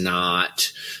trade is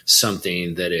not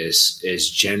something that is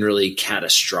generally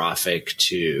catastrophic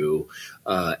to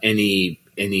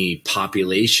any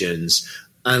populations,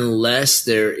 unless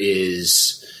there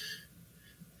is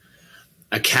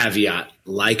a caveat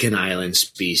like an island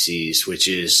species, which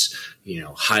is,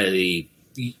 highly,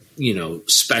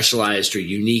 specialized or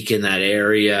unique in that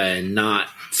area and not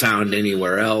found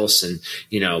anywhere else. And,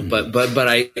 but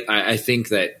I think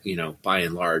that, by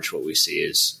and large, what we see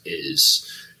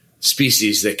is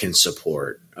species that can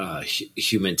support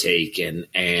human take.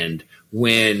 And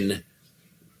when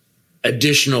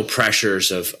additional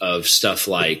pressures of stuff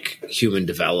like human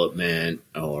development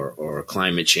or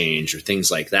climate change or things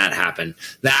like that happen,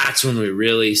 that's when we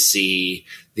really see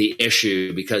the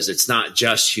issue, because it's not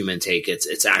just human take.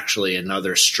 It's actually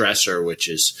another stressor, which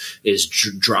is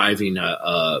driving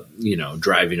a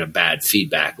bad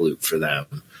feedback loop for them.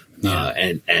 Yeah.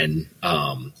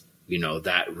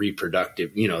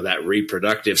 That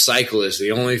reproductive cycle is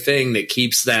the only thing that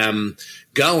keeps them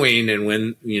going. And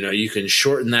when, you can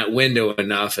shorten that window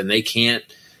enough and they can't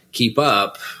keep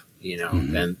up,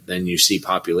 then you see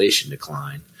population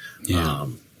decline. Yeah.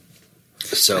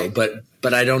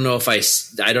 But I don't know if I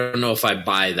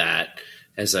buy that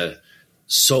as a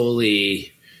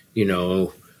solely,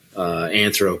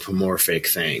 anthropomorphic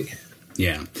thing.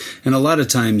 Yeah. And a lot of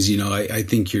times, I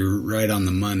think you're right on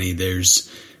the money.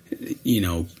 There's,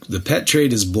 the pet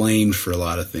trade is blamed for a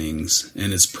lot of things,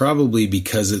 and it's probably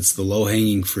because it's the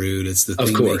low-hanging fruit. It's the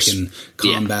thing they can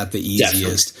combat the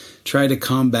easiest. Definitely. Try to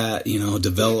combat,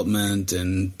 development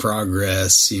and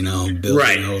progress,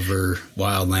 building over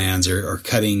wildlands or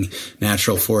cutting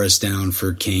natural forests down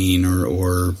for cane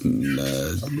or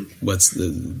what's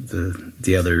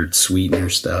the other sweetener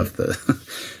stuff, the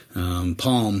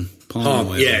palm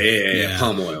oil. Yeah.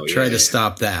 Palm oil. Try to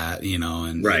stop that,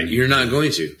 and right. You're not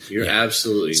going to. You're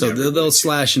absolutely. So they'll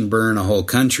slash and burn a whole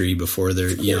country before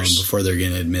they're before they're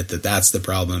going to admit that that's the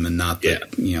problem and not the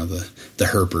the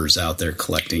herpers out there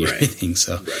collecting everything.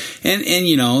 So and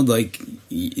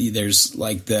there's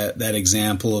like that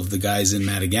example of the guys in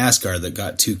Madagascar that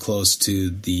got too close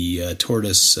to the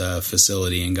tortoise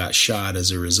facility and got shot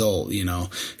as a result.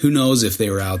 Who knows if they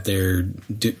were out there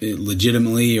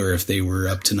legitimately or if they were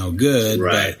up to no good.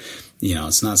 Right. But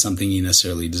it's not something you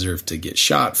necessarily deserve to get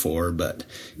shot for, but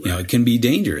it can be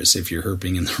dangerous if you're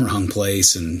herping in the wrong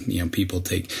place. And people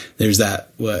there's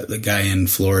the guy in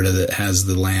Florida that has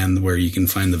the land where you can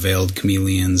find the veiled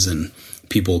chameleons, and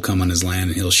people will come on his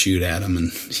land and he'll shoot at them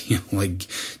and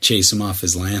chase him off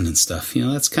his land and stuff.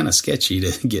 That's kind of sketchy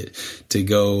to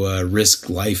go risk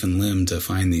life and limb to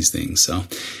find these things. So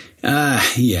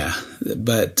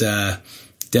but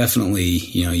definitely,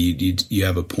 you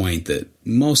have a point that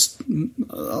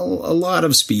a lot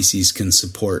of species can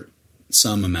support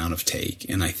some amount of take.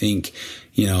 And I think,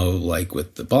 like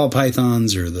with the ball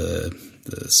pythons or the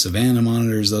savanna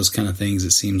monitors, those kind of things,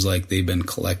 it seems like they've been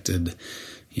collected,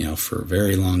 for a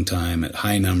very long time at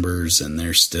high numbers, and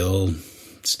they're still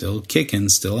kicking,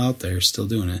 still out there, still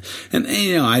doing it. And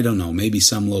I don't know, maybe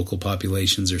some local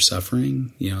populations are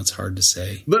suffering. It's hard to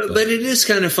say. But it is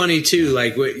kind of funny too,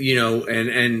 like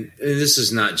and this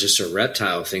is not just a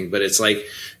reptile thing, but it's like,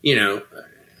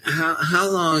 how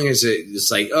long is it? It's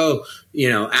like,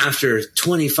 after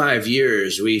 25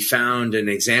 years, we found an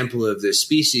example of this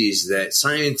species that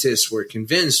scientists were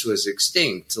convinced was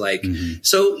extinct. Like,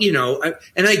 so,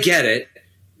 and I get it.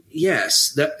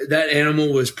 Yes, that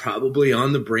animal was probably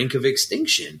on the brink of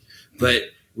extinction, but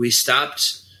we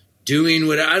stopped doing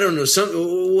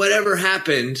whatever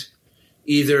happened.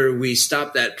 Either we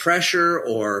stopped that pressure,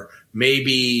 or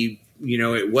maybe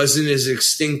it wasn't as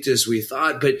extinct as we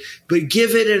thought, but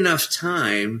give it enough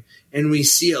time and we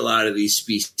see a lot of these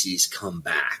species come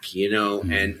back,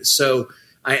 mm-hmm. And so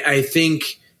I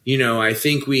think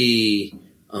we,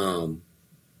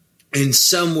 in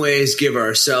some ways give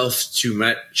ourselves too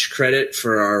much credit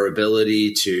for our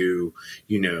ability to,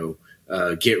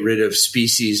 get rid of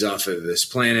species off of this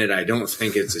planet. I don't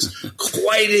think it's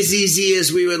quite as easy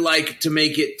as we would like to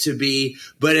make it to be.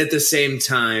 But at the same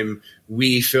time,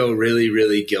 we feel really,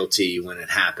 really guilty when it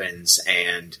happens.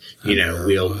 And, we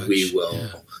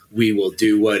will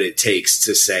do what it takes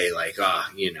to say like,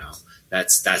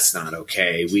 that's not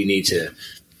okay. We need to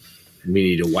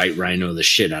white rhino the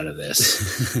shit out of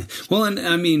this. Well, and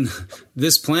I mean,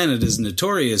 this planet is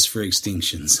notorious for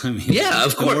extinctions. I mean, yeah,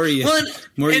 of course. The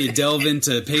more you delve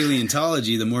into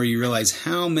paleontology, the more you realize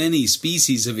how many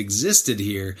species have existed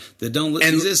here that don't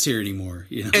exist here anymore.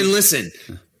 And listen,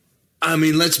 I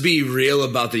mean, let's be real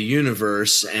about the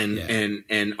universe and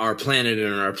our planet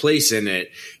and our place in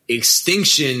it.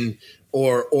 Extinction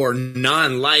or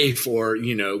non-life or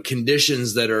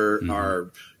conditions that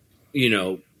are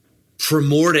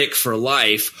primordic for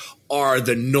life are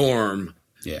the norm,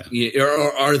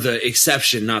 or are the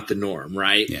exception, not the norm,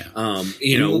 right? Yeah.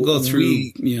 We'll go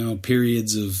through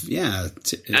periods of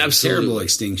terrible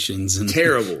extinctions and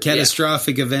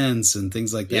catastrophic events and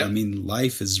things like that. Yep. I mean,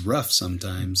 life is rough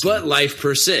sometimes, but life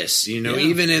persists.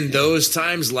 Even in those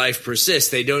times, life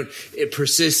persists. It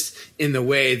persists in the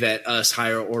way that us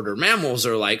higher order mammals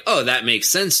are like, oh, that makes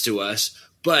sense to us,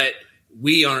 but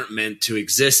we aren't meant to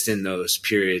exist in those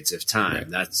periods of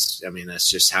time. Right. That's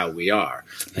just how we are.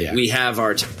 We have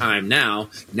our time now.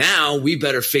 Now we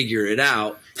better figure it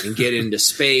out and get into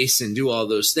space and do all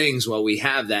those things while we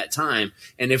have that time.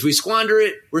 And if we squander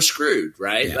it, we're screwed,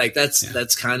 right? Yeah.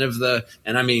 That's kind of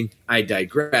I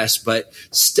digress, but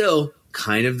still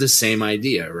kind of the same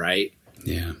idea, right?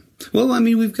 Yeah. Well, I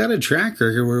mean, we've got a track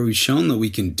record where we've shown that we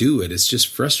can do it. It's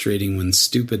just frustrating when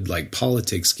stupid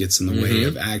politics gets in the mm-hmm. way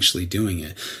of actually doing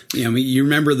it. You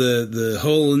remember the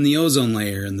hole in the ozone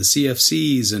layer and the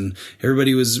CFCs, and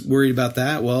everybody was worried about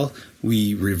that. Well,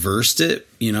 we reversed it.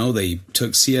 They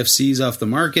took CFCs off the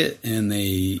market, and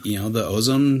the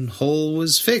ozone hole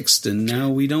was fixed, and now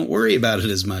we don't worry about it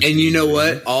as much. And you know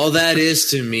what? All that is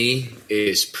to me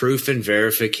is proof and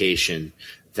verification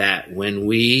that when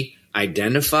we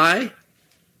identify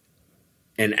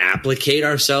and applicate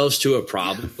ourselves to a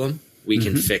problem, we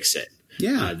can mm-hmm. fix it.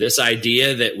 Yeah. This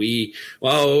idea that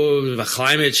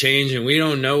climate change and we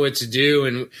don't know what to do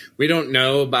and we don't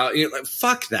know about,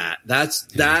 fuck that.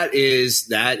 That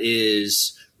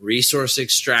is resource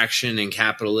extraction and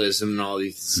capitalism and all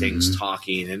these things mm-hmm.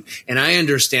 talking. And I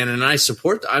understand and I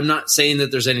support, I'm not saying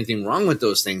that there's anything wrong with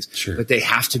those things, sure. but they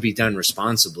have to be done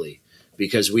responsibly.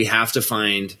 Because we have to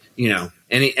find,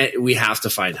 we have to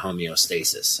find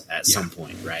homeostasis at some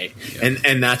point, right? Yeah.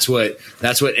 And that's what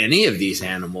any of these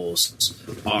animals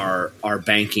are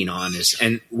banking on is,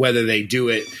 and whether they do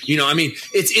it,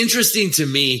 it's interesting to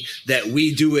me that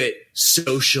we do it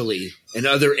socially and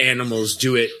other animals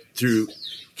do it through.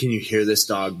 Can you hear this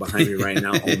dog behind me right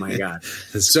now? Oh my God!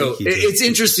 So it's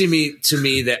interesting to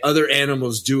me that other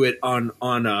animals do it on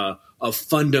a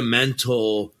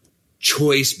fundamental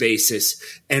choice basis,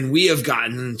 and we have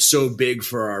gotten so big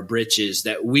for our britches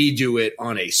that we do it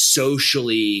on a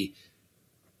socially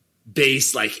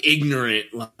based, ignorant,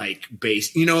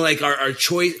 based. Our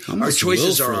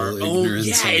choices are our own.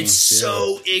 Yeah, it's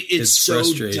so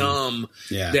dumb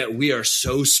that we are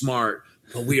so smart,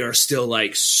 but we are still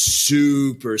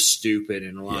super stupid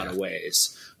in a lot of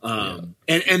ways. And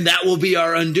that will be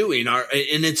our undoing.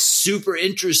 And it's super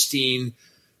interesting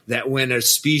that when a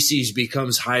species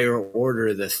becomes higher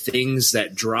order, the things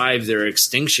that drive their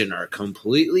extinction are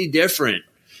completely different.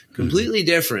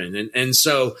 And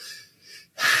so,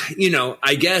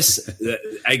 I guess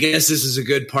this is a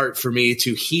good part for me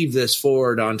to heave this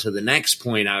forward onto the next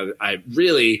point. I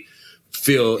really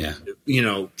feel,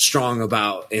 strong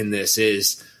about in this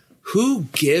is who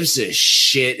gives a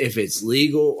shit if it's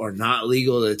legal or not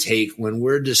legal to take when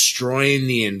we're destroying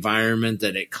the environment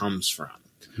that it comes from.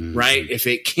 Mm-hmm. Right? If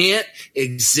it can't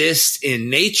exist in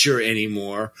nature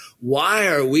anymore, why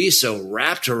are we so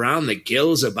wrapped around the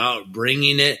gills about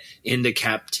bringing it into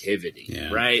captivity,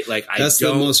 right? Like that's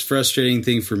the most frustrating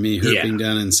thing for me herping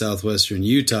down in southwestern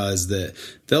Utah is that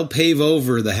they'll pave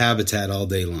over the habitat all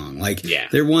day long. Like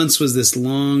there once was this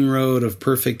long road of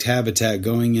perfect habitat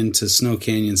going into Snow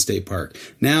Canyon State Park.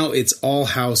 Now it's all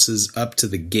houses up to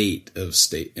the gate of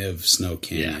Snow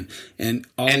Canyon, and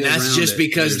that's just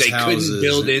because they couldn't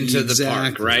build into the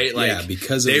park, right? Like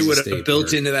because they would have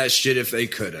built into that shit if they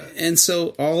could have. And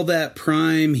so all that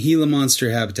prime Gila monster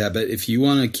habitat. But if you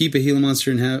want to keep a Gila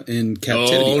monster in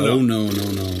captivity, no.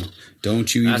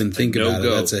 Don't you even think about it.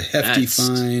 That's a hefty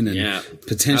fine and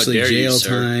potentially jail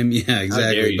time. Yeah,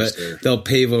 exactly. But they'll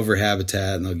pave over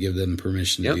habitat and they'll give them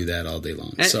permission to do that all day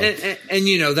long. And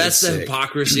you know, that's the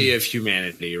hypocrisy of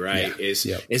humanity, right? Is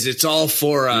it's all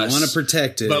for us. We want to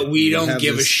protect it. But we don't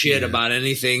give a shit about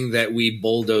anything that we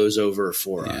bulldoze over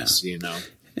for us, you know?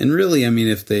 And really, I mean,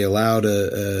 if they allowed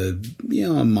a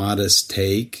modest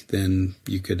take, then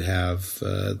you could have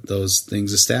those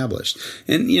things established.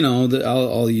 And you know,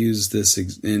 I'll use this,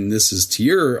 and this is to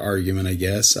your argument, I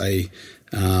guess.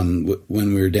 When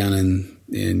we were down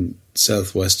in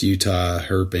Southwest Utah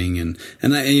herping,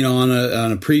 and I, you know,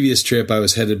 on a previous trip, I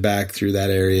was headed back through that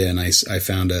area, and I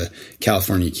found a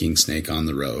California king snake on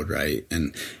the road, right?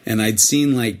 And I'd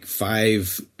seen like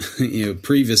 5, you know,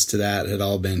 previous to that had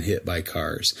all been hit by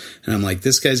cars, and I'm like,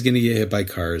 this guy's going to get hit by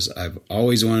cars. I've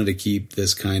always wanted to keep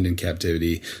this kind in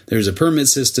captivity. There's a permit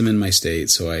system in my state,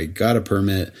 so I got a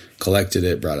permit, collected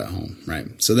it, brought it home, right?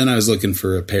 So then I was looking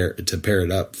for a pair to pair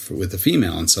it up with a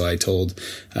female, and so I told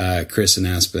Chris and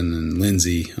Aspen and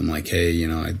Lindsay, I'm like, hey, you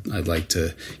know, I'd like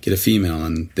to get a female,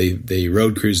 and they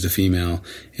road cruised a female,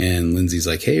 and Lindsay's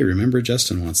like, hey, remember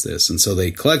Justin wants this, and so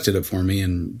they collected it for me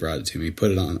and brought it to me. I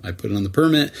put it on the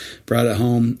permit, brought it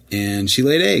home, and she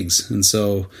laid eggs, and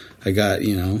so I got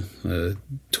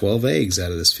 12 eggs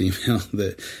out of this female.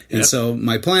 And so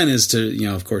my plan is to, you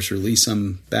know, of course, release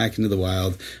them back into the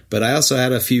wild. But I also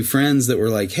had a few friends that were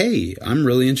like, hey, I'm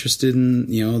really interested in,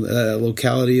 you know, the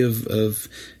locality of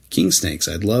king snakes.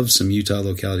 I'd love some Utah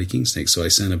locality king snakes. So I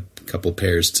sent a couple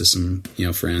pairs to some, you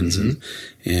know, friends, and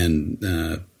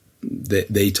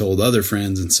they told other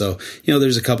friends. And so, you know,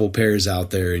 there's a couple pairs out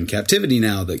there in captivity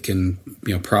now that can,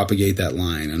 you know, propagate that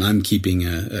line. And I'm keeping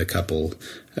a couple,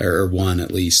 or one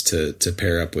at least, to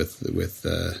pair up with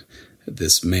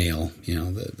this male, you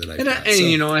know, that I got. And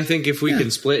you know, I think if we can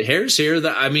split hairs here,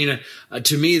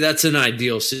 to me, that's an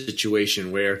ideal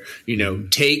situation where, you know,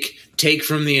 take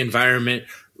from the environment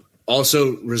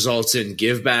also results in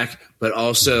give back, but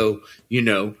also, you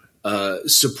know,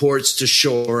 supports to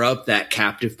shore up that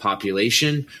captive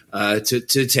population,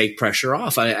 to take pressure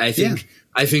off. I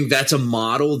think that's a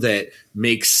model that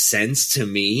makes sense to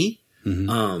me.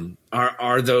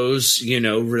 Are those, you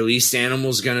know, released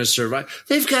animals going to survive?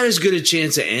 They've got as good a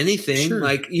chance at anything. Sure.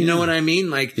 Like, you know what I mean?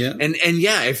 Like, and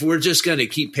if we're just going to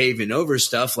keep paving over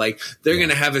stuff, like they're going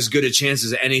to have as good a chance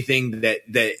as anything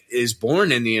that is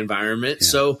born in the environment. Yeah.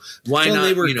 So why not?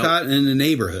 They were caught in a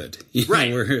neighborhood,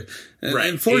 right?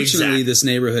 Unfortunately, this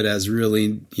neighborhood has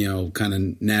really, you know, kind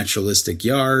of naturalistic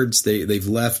yards. They've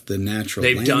left the natural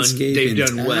landscape. They've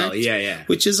intact, done well,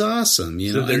 which is awesome.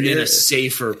 You know, they're in a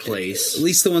safer place. At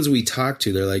least the ones we talk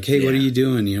to, they're like, "Hey, what are you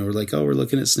doing?" You know, we're like, "Oh, we're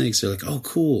looking at snakes." They're like, "Oh,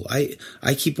 cool. I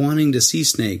keep wanting to see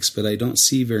snakes, but I don't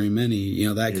see very many." You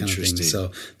know, that kind of thing.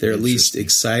 So they're at least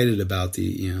excited about the,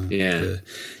 you know,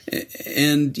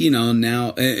 and you know,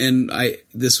 now, and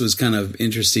this was kind of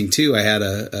interesting too. I had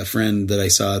a friend that I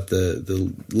saw at the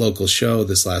local show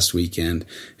this last weekend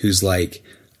who's like,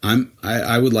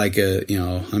 I would like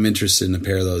I'm interested in a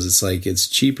pair of those. It's like, it's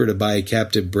cheaper to buy a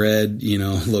captive bred, you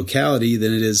know, locality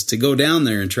than it is to go down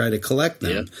there and try to collect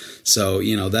them. Yep. So,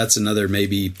 you know, that's another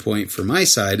maybe point for my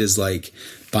side, is like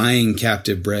buying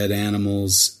captive bred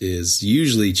animals is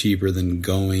usually cheaper than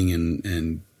going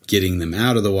and getting them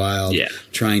out of the wild,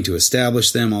 trying to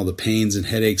establish them, all the pains and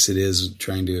headaches it is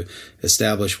trying to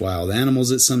establish wild animals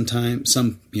at some time.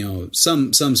 Some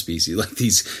species, like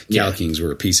these cow kings,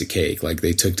 were a piece of cake. Like,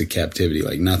 they took to captivity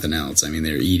like nothing else. I mean,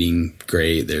 they're eating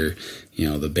great. They're, you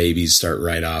know, the babies start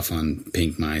right off on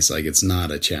pink mice. Like, it's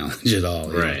not a challenge at all.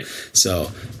 Right. Know?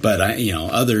 So, but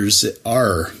others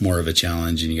are more of a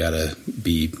challenge, and you got to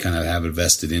be kind of have a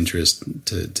vested interest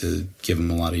to give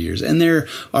them a lot of years. And there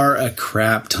are a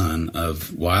crap ton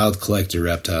of wild collector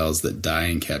reptiles that die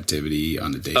in captivity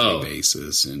on a daily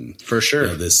basis. And for sure, you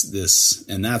know, this,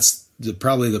 and that's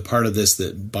probably the part of this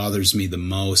that bothers me the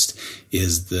most,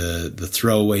 is the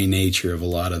throwaway nature of a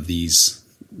lot of these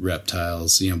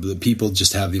reptiles. You know, the people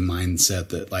just have the mindset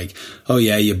that, like, oh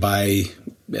yeah, you buy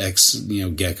X,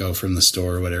 gecko from the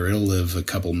store or whatever. It'll live a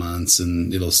couple months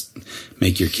and it'll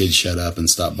make your kids shut up and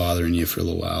stop bothering you for a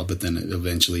little while, but then it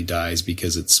eventually dies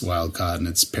because it's wild caught and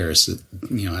it's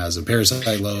has a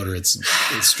parasite load, or it's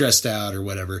stressed out or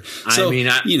whatever. So,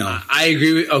 I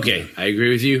agree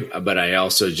with you, but I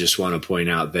also just want to point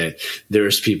out that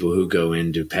there's people who go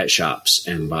into pet shops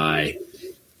and buy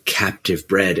captive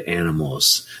bred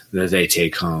animals that they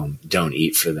take home, don't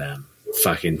eat for them,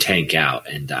 fucking tank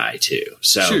out and die too.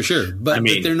 So sure. But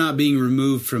they're not being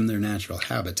removed from their natural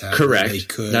habitat. Correct. They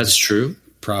could. That's true.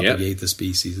 Propagate the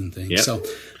species and things. Yep. So,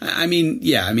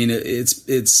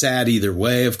 it's sad either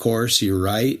way, of course, you're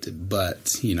right.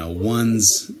 But,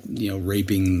 one's,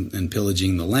 raping and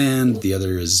pillaging the land. The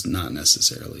other is not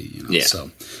necessarily, so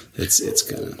it's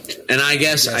gonna. And I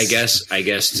guess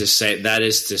to say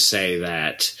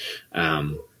that,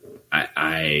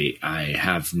 I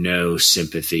have no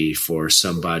sympathy for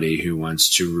somebody who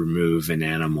wants to remove an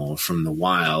animal from the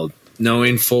wild,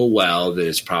 knowing full well that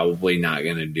it's probably not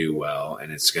going to do well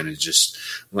and it's going to just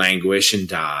languish and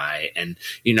die. And,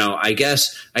 I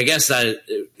guess that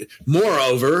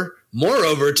moreover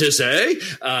to say,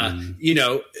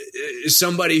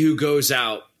 somebody who goes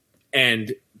out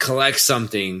and collects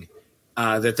something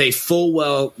that they full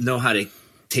well know how to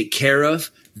take care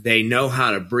of, they know how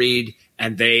to breed,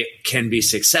 and they can be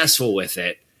successful with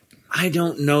it. I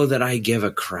don't know that I give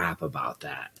a crap about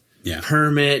that. Yeah.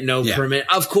 Permit, permit.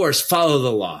 Of course, follow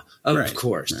the law. Of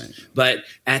course. Right. But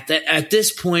at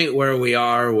this point where we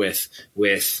are with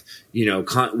what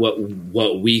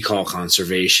we call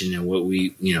conservation and what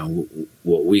we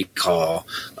call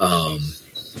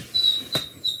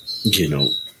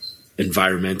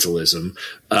environmentalism,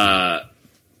 I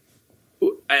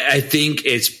think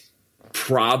it's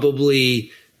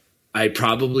I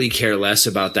probably care less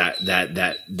about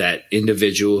that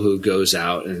individual who goes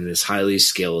out and is highly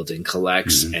skilled and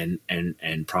collects and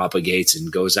propagates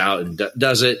and goes out and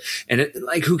does it. And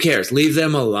who cares? Leave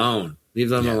them alone.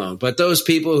 Alone. But those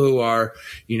people who are,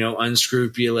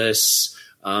 unscrupulous,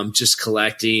 just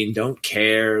collecting, don't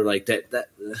care like that.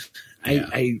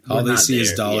 All they see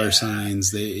is dollar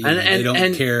signs. They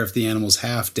don't care if the animal's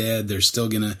half dead. They're still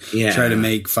gonna try to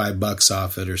make $5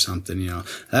 off it or something.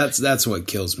 That's what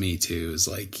kills me too. Is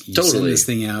like you send this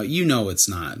thing out, it's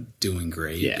not doing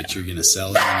great, but you're gonna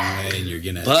sell it anyway, and you're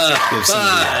gonna.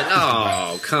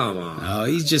 Come on! Oh,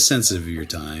 he's just sensitive of your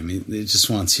time. He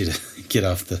just wants you to get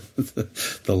off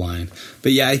the line.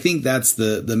 But I think that's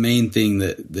the main thing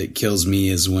that kills me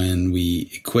is when we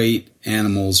equate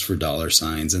animals for dollar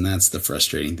signs, and that's the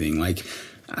frustrating thing.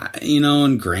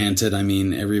 And granted,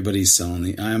 everybody's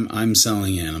selling I'm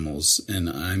selling animals and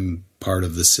I'm part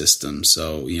of the system.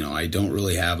 So, I don't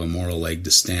really have a moral leg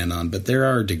to stand on, but there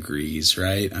are degrees,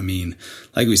 right?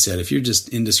 Like we said, if you're just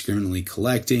indiscriminately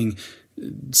collecting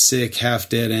sick, half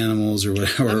dead animals or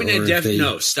whatever,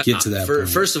 stop. Get to that point.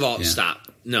 First of all, stop.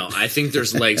 No, I think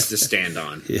there's legs to stand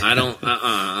on. I don't.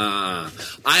 I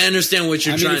understand what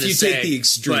you're trying to say. If you take the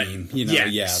extreme,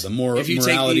 the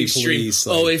morality police.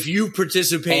 If you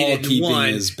participated in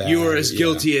one, you were as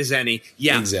guilty as any.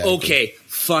 Yeah. Exactly. Okay.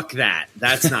 Fuck that.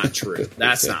 That's not true.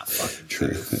 That's not fucking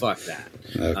true. Fuck that.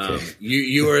 Okay.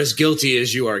 You are as guilty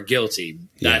as you are guilty.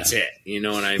 That's it. You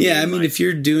know what I mean? Yeah, if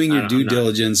you're doing your due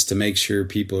diligence to make sure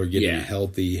people are getting a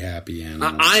healthy, happy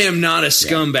animal. I am not a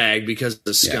scumbag because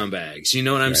of scumbags. You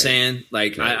know what I'm saying?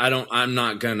 I'm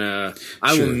not gonna.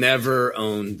 I will never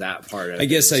own that part of it. I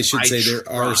guess I should say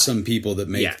there are some people that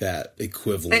make that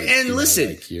equivalent. And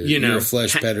listen, you're a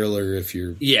flesh peddler if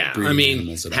you're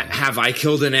animals at all. Have I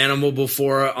killed an animal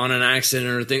before on an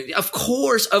accident or thing? Of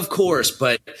course,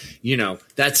 but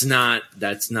that's not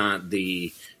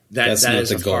the. That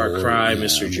is a far cry,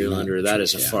 Mr. Julander. That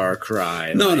is a far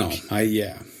cry. No.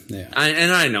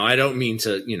 I know. I don't mean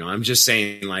to. I'm just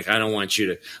saying. I don't want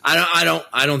you to.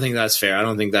 I don't think that's fair. I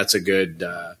don't think that's a good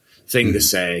thing to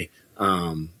say.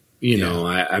 I'm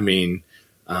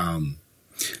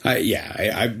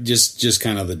just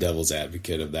kind of the devil's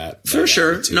advocate of that. For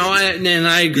sure. Attitude. No,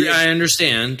 I agree. I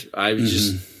understand. I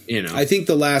just. I think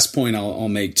the last point I'll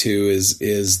make too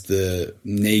is the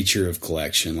nature of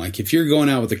collection. Like if you're going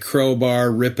out with a crowbar,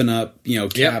 ripping up,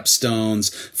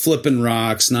 capstones, flipping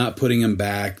rocks, not putting them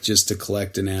back just to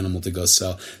collect an animal to go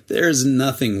sell, there's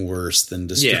nothing worse than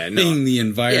destroying the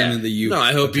environment that you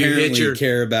I hope you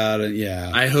care about. It. Yeah.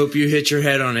 I hope you hit your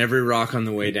head on every rock on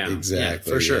the way down.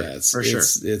 Exactly. Yeah, for sure.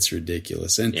 It's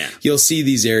ridiculous. And you'll see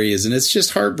these areas and it's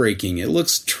just heartbreaking. It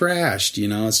looks trashed,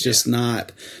 it's just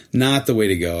not the way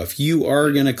to go. So if you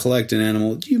are going to collect an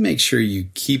animal, you make sure you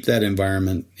keep that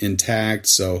environment intact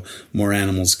so more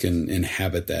animals can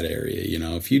inhabit that area. You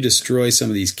know, if you destroy some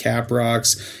of these cap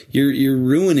rocks, you're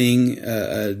ruining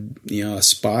a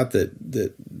spot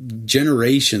that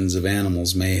generations of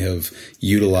animals may have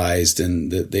utilized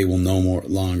and that they will no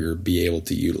longer be able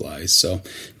to utilize. So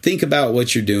think about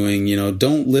what you're doing. You know,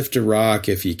 don't lift a rock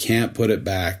if you can't put it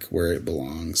back where it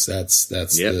belongs. That's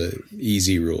the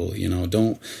easy rule. You know,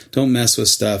 don't mess with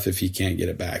stuff if you can't get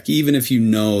it back. Even if you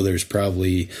know there's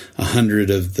probably 100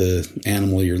 of the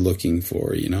animal you're looking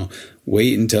for, you know,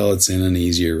 wait until it's in an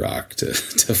easier rock to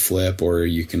flip, or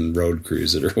you can road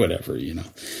cruise it or whatever, you know.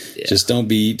 Yeah. Just don't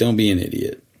be an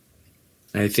idiot.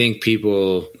 I think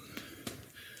people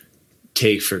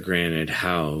take for granted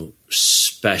how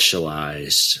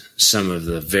specialized some of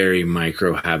the very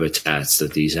micro habitats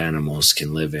that these animals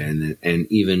can live in, and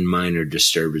even minor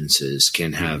disturbances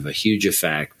can have a huge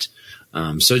effect.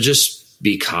 So just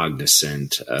be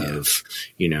cognizant of,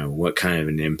 you know, what kind of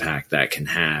an impact that can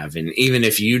have. And even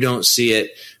if you don't see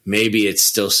it, maybe it's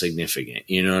still significant.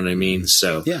 You know what I mean?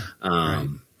 So,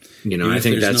 you know, even I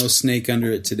think there's no snake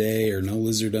under it today or no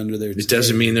lizard under there today, it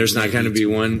doesn't mean there's not going to be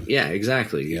one. Yeah,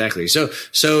 exactly. So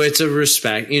it's a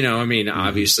respect, you know, I mean,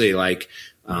 obviously, like,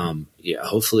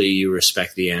 hopefully you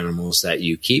respect the animals that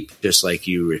you keep, just like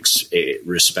you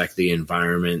respect the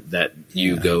environment that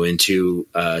you go into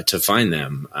to find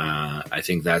them. I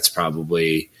think that's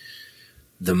probably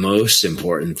the most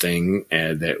important thing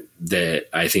that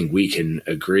I think we can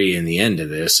agree in the end of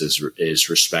this is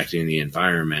respecting the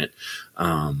environment.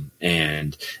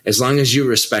 And as long as you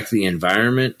respect the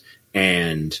environment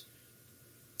and,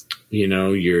 you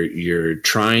know, you're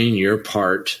trying your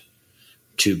part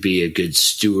to be a good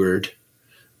steward,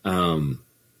 I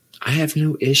have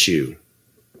no issue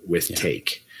with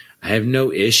take. I have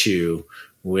no issue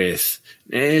with,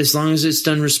 as long as it's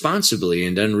done responsibly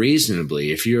and done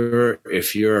reasonably. If you're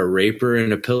a raper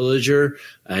and a pillager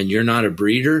and you're not a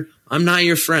breeder, I'm not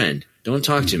your friend. Don't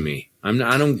talk to me.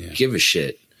 I don't give a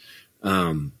shit.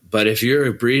 But if you're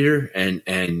a breeder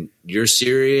and you're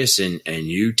serious and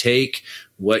you take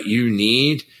what you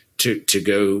need to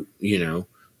go, you know,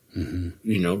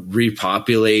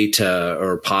 repopulate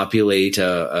or populate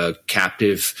a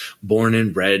captive born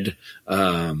and bred,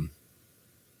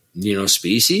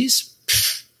 species,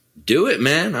 do it,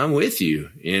 man. I'm with you,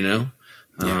 you know?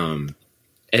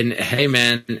 And hey,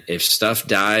 man, if stuff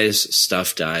dies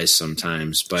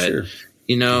sometimes, but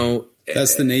you know,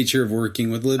 that's the nature of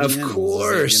working with living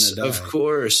animals. Of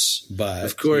course.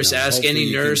 Ask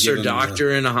any nurse or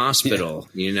doctor in a hospital,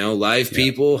 you know, live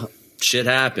people, shit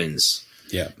happens.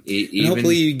 Yeah. And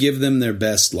hopefully you give them their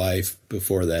best life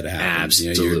before that happens.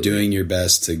 Absolutely. You know, you're doing your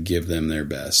best to give them their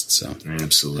best. So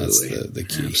absolutely. That's the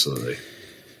key. Absolutely.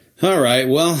 All right.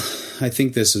 Well, I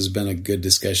think this has been a good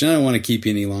discussion. I don't want to keep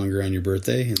you any longer on your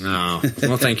birthday. Oh,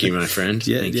 well, thank you, my friend.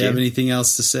 Do you have anything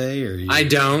else to say? Or I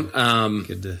don't.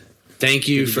 Thank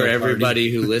you for everybody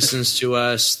who listens to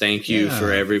us. Thank you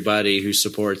for everybody who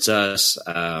supports us.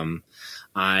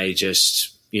 I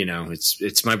just, you know,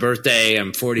 it's my birthday.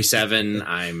 I'm 47.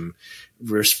 I'm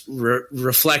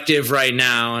reflective right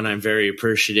now, and I'm very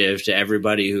appreciative to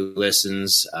everybody who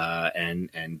listens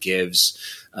and gives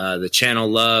the channel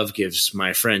love, gives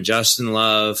my friend Justin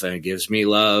love, and gives me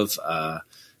love.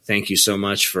 Thank you so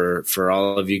much for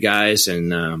all of you guys,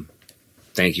 and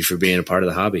thank you for being a part of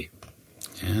the hobby.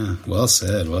 Yeah, well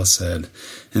said.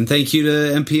 And thank you to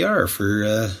NPR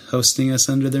for hosting us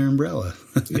under their umbrella.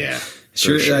 Yeah.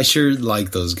 Sure. I sure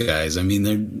like those guys. I mean,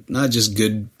 they're not just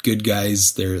good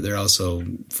guys. They're also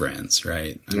friends,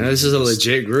 right? This is a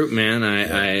legit group, man.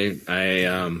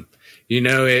 You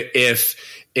know,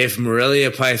 if Morelia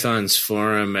Pythons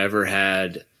Forum ever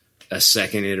had a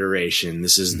second iteration,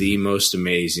 this is the most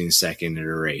amazing second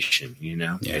iteration. You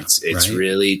know, it's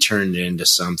really turned into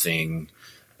something.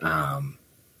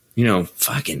 You know,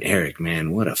 fucking Eric,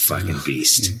 man, what a fucking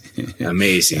beast!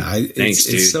 Amazing. Thanks,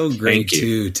 dude. It's so great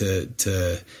too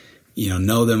to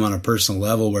know them on a personal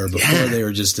level, where before they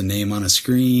were just a name on a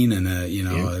screen and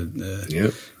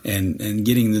and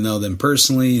getting to know them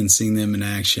personally and seeing them in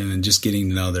action and just getting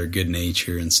to know their good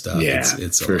nature and stuff. Yeah,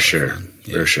 it's for sure.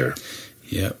 For sure.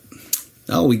 Yep.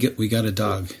 Oh, we got a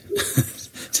dog.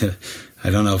 I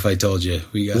don't know if I told you.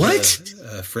 We got what?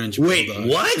 French Wait, bulldog.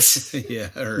 what?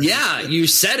 Yeah. You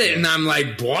said it, and I'm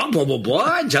like, blah, blah, blah,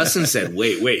 blah. Justin said,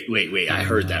 wait. I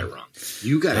heard that wrong.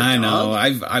 You got a dog? I know.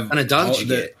 I've what kind of dog did you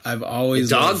get? I've always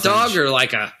dog or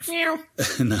like a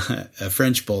a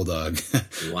French bulldog.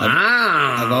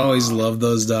 Wow. I've always loved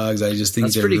those dogs. I just think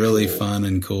That's they're pretty really cool. fun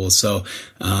and cool. So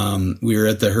we were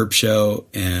at the Herp show,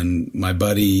 and my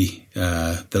buddy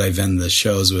that I vend the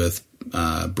shows with,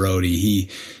 Brody,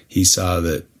 he saw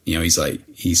that, you know,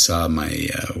 he saw my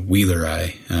Wheeler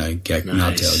eye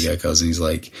knobtail geckos, and he's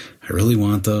like, I really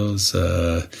want those.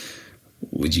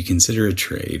 Would you consider a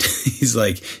trade? He's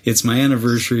like, it's my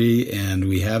anniversary and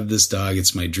we have this dog.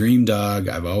 It's my dream dog.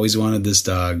 I've always wanted this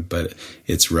dog, but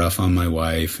it's rough on my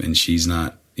wife and she's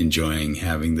not enjoying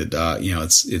having the dog. You know,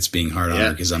 it's being hard on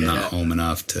her because I'm not home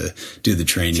enough to do the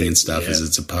training and stuff as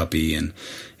it's a puppy.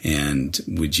 And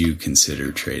would you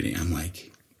consider trading? I'm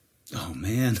like, oh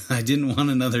man, I didn't want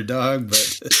another dog,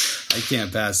 but I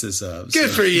can't pass this up. Good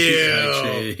for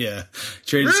you.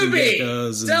 Traded some Ruby,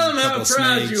 geckos. tell them how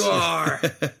proud you are.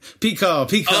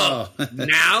 Peacock. Oh,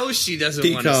 now she doesn't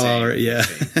want to Peacock, say yeah.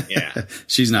 Yeah.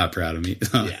 She's not proud of me.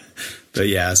 Yeah. But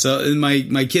yeah, so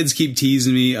my kids keep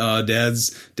teasing me.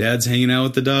 Dad's hanging out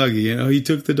with the dog. You know, he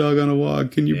took the dog on a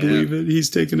walk. Can you believe it? He's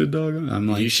taking a dog on. I'm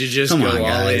like, you should just come go on, all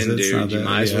guys. in, That's dude. You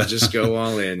might as well just go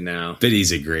all in now. But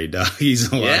he's a great dog.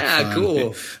 He's a lot of fun.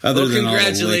 Cool. Other than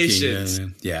congratulations. all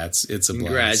the licking, yeah, it's a blast.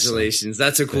 Congratulations.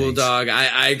 That's a cool dog.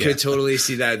 I could totally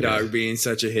see that dog being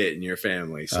such a hit in your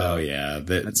family. So. Oh yeah,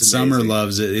 That's Summer amazing.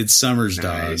 loves it. It's Summer's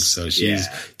dog, so she's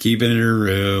keeping it in her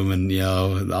room and, you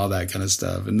know, all that kind of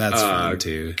stuff, and that's fun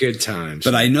too. Good times.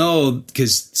 But I know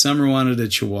because Summer wanted a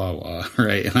Chihuahua,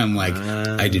 right? And I'm like,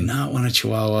 I do not want a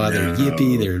Chihuahua. They're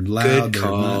yippy. They're loud. Good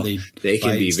call. They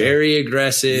can be very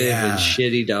aggressive and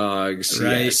shitty dogs,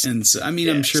 right? Yes. And so, I mean,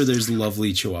 I'm sure there's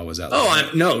lovely Chihuahuas out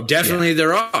there. Oh, definitely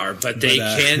there are, but they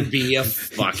can be a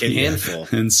fucking handful.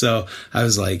 And so I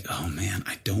was like, oh man,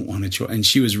 I don't want a Chihuahua. And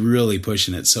she was really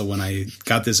pushing it. So when I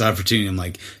got this opportunity, I'm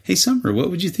like, hey, Summer,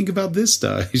 what would you think about this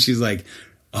dog? She's like,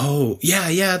 oh,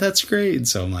 yeah, that's great. And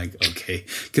so I'm like, okay.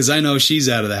 Because I know she's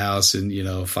out of the house in,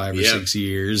 5 or 6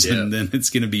 years, and then it's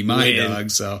going to be my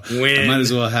dog. So I might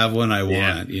as well have one I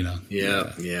want,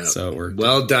 Yeah. So it worked.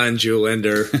 Well done,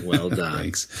 Julinder. Well done.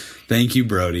 Thanks. Thank you,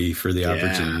 Brody, for the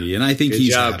opportunity. And I think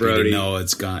he's happy to know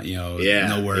it's gone, know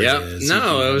where it is.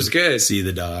 No, it was good. See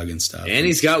the dog and stuff. And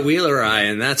he's got Wheeler eye,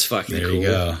 and that's fucking cool. There you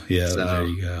go. Yeah, there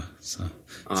you go. So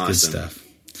it's good stuff.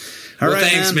 All right,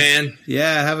 thanks, man.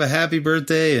 Yeah, have a happy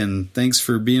birthday, and thanks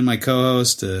for being my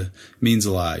co-host. Means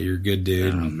a lot. You're a good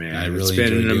dude. Oh, man. I really it's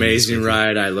been an amazing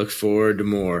ride. I look forward to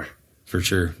more. For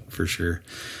sure.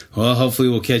 Well, hopefully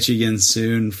we'll catch you again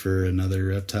soon for another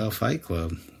Reptile Fight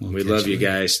Club. We love you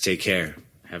guys. Take care.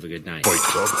 Have a good night. Fight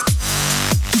Club.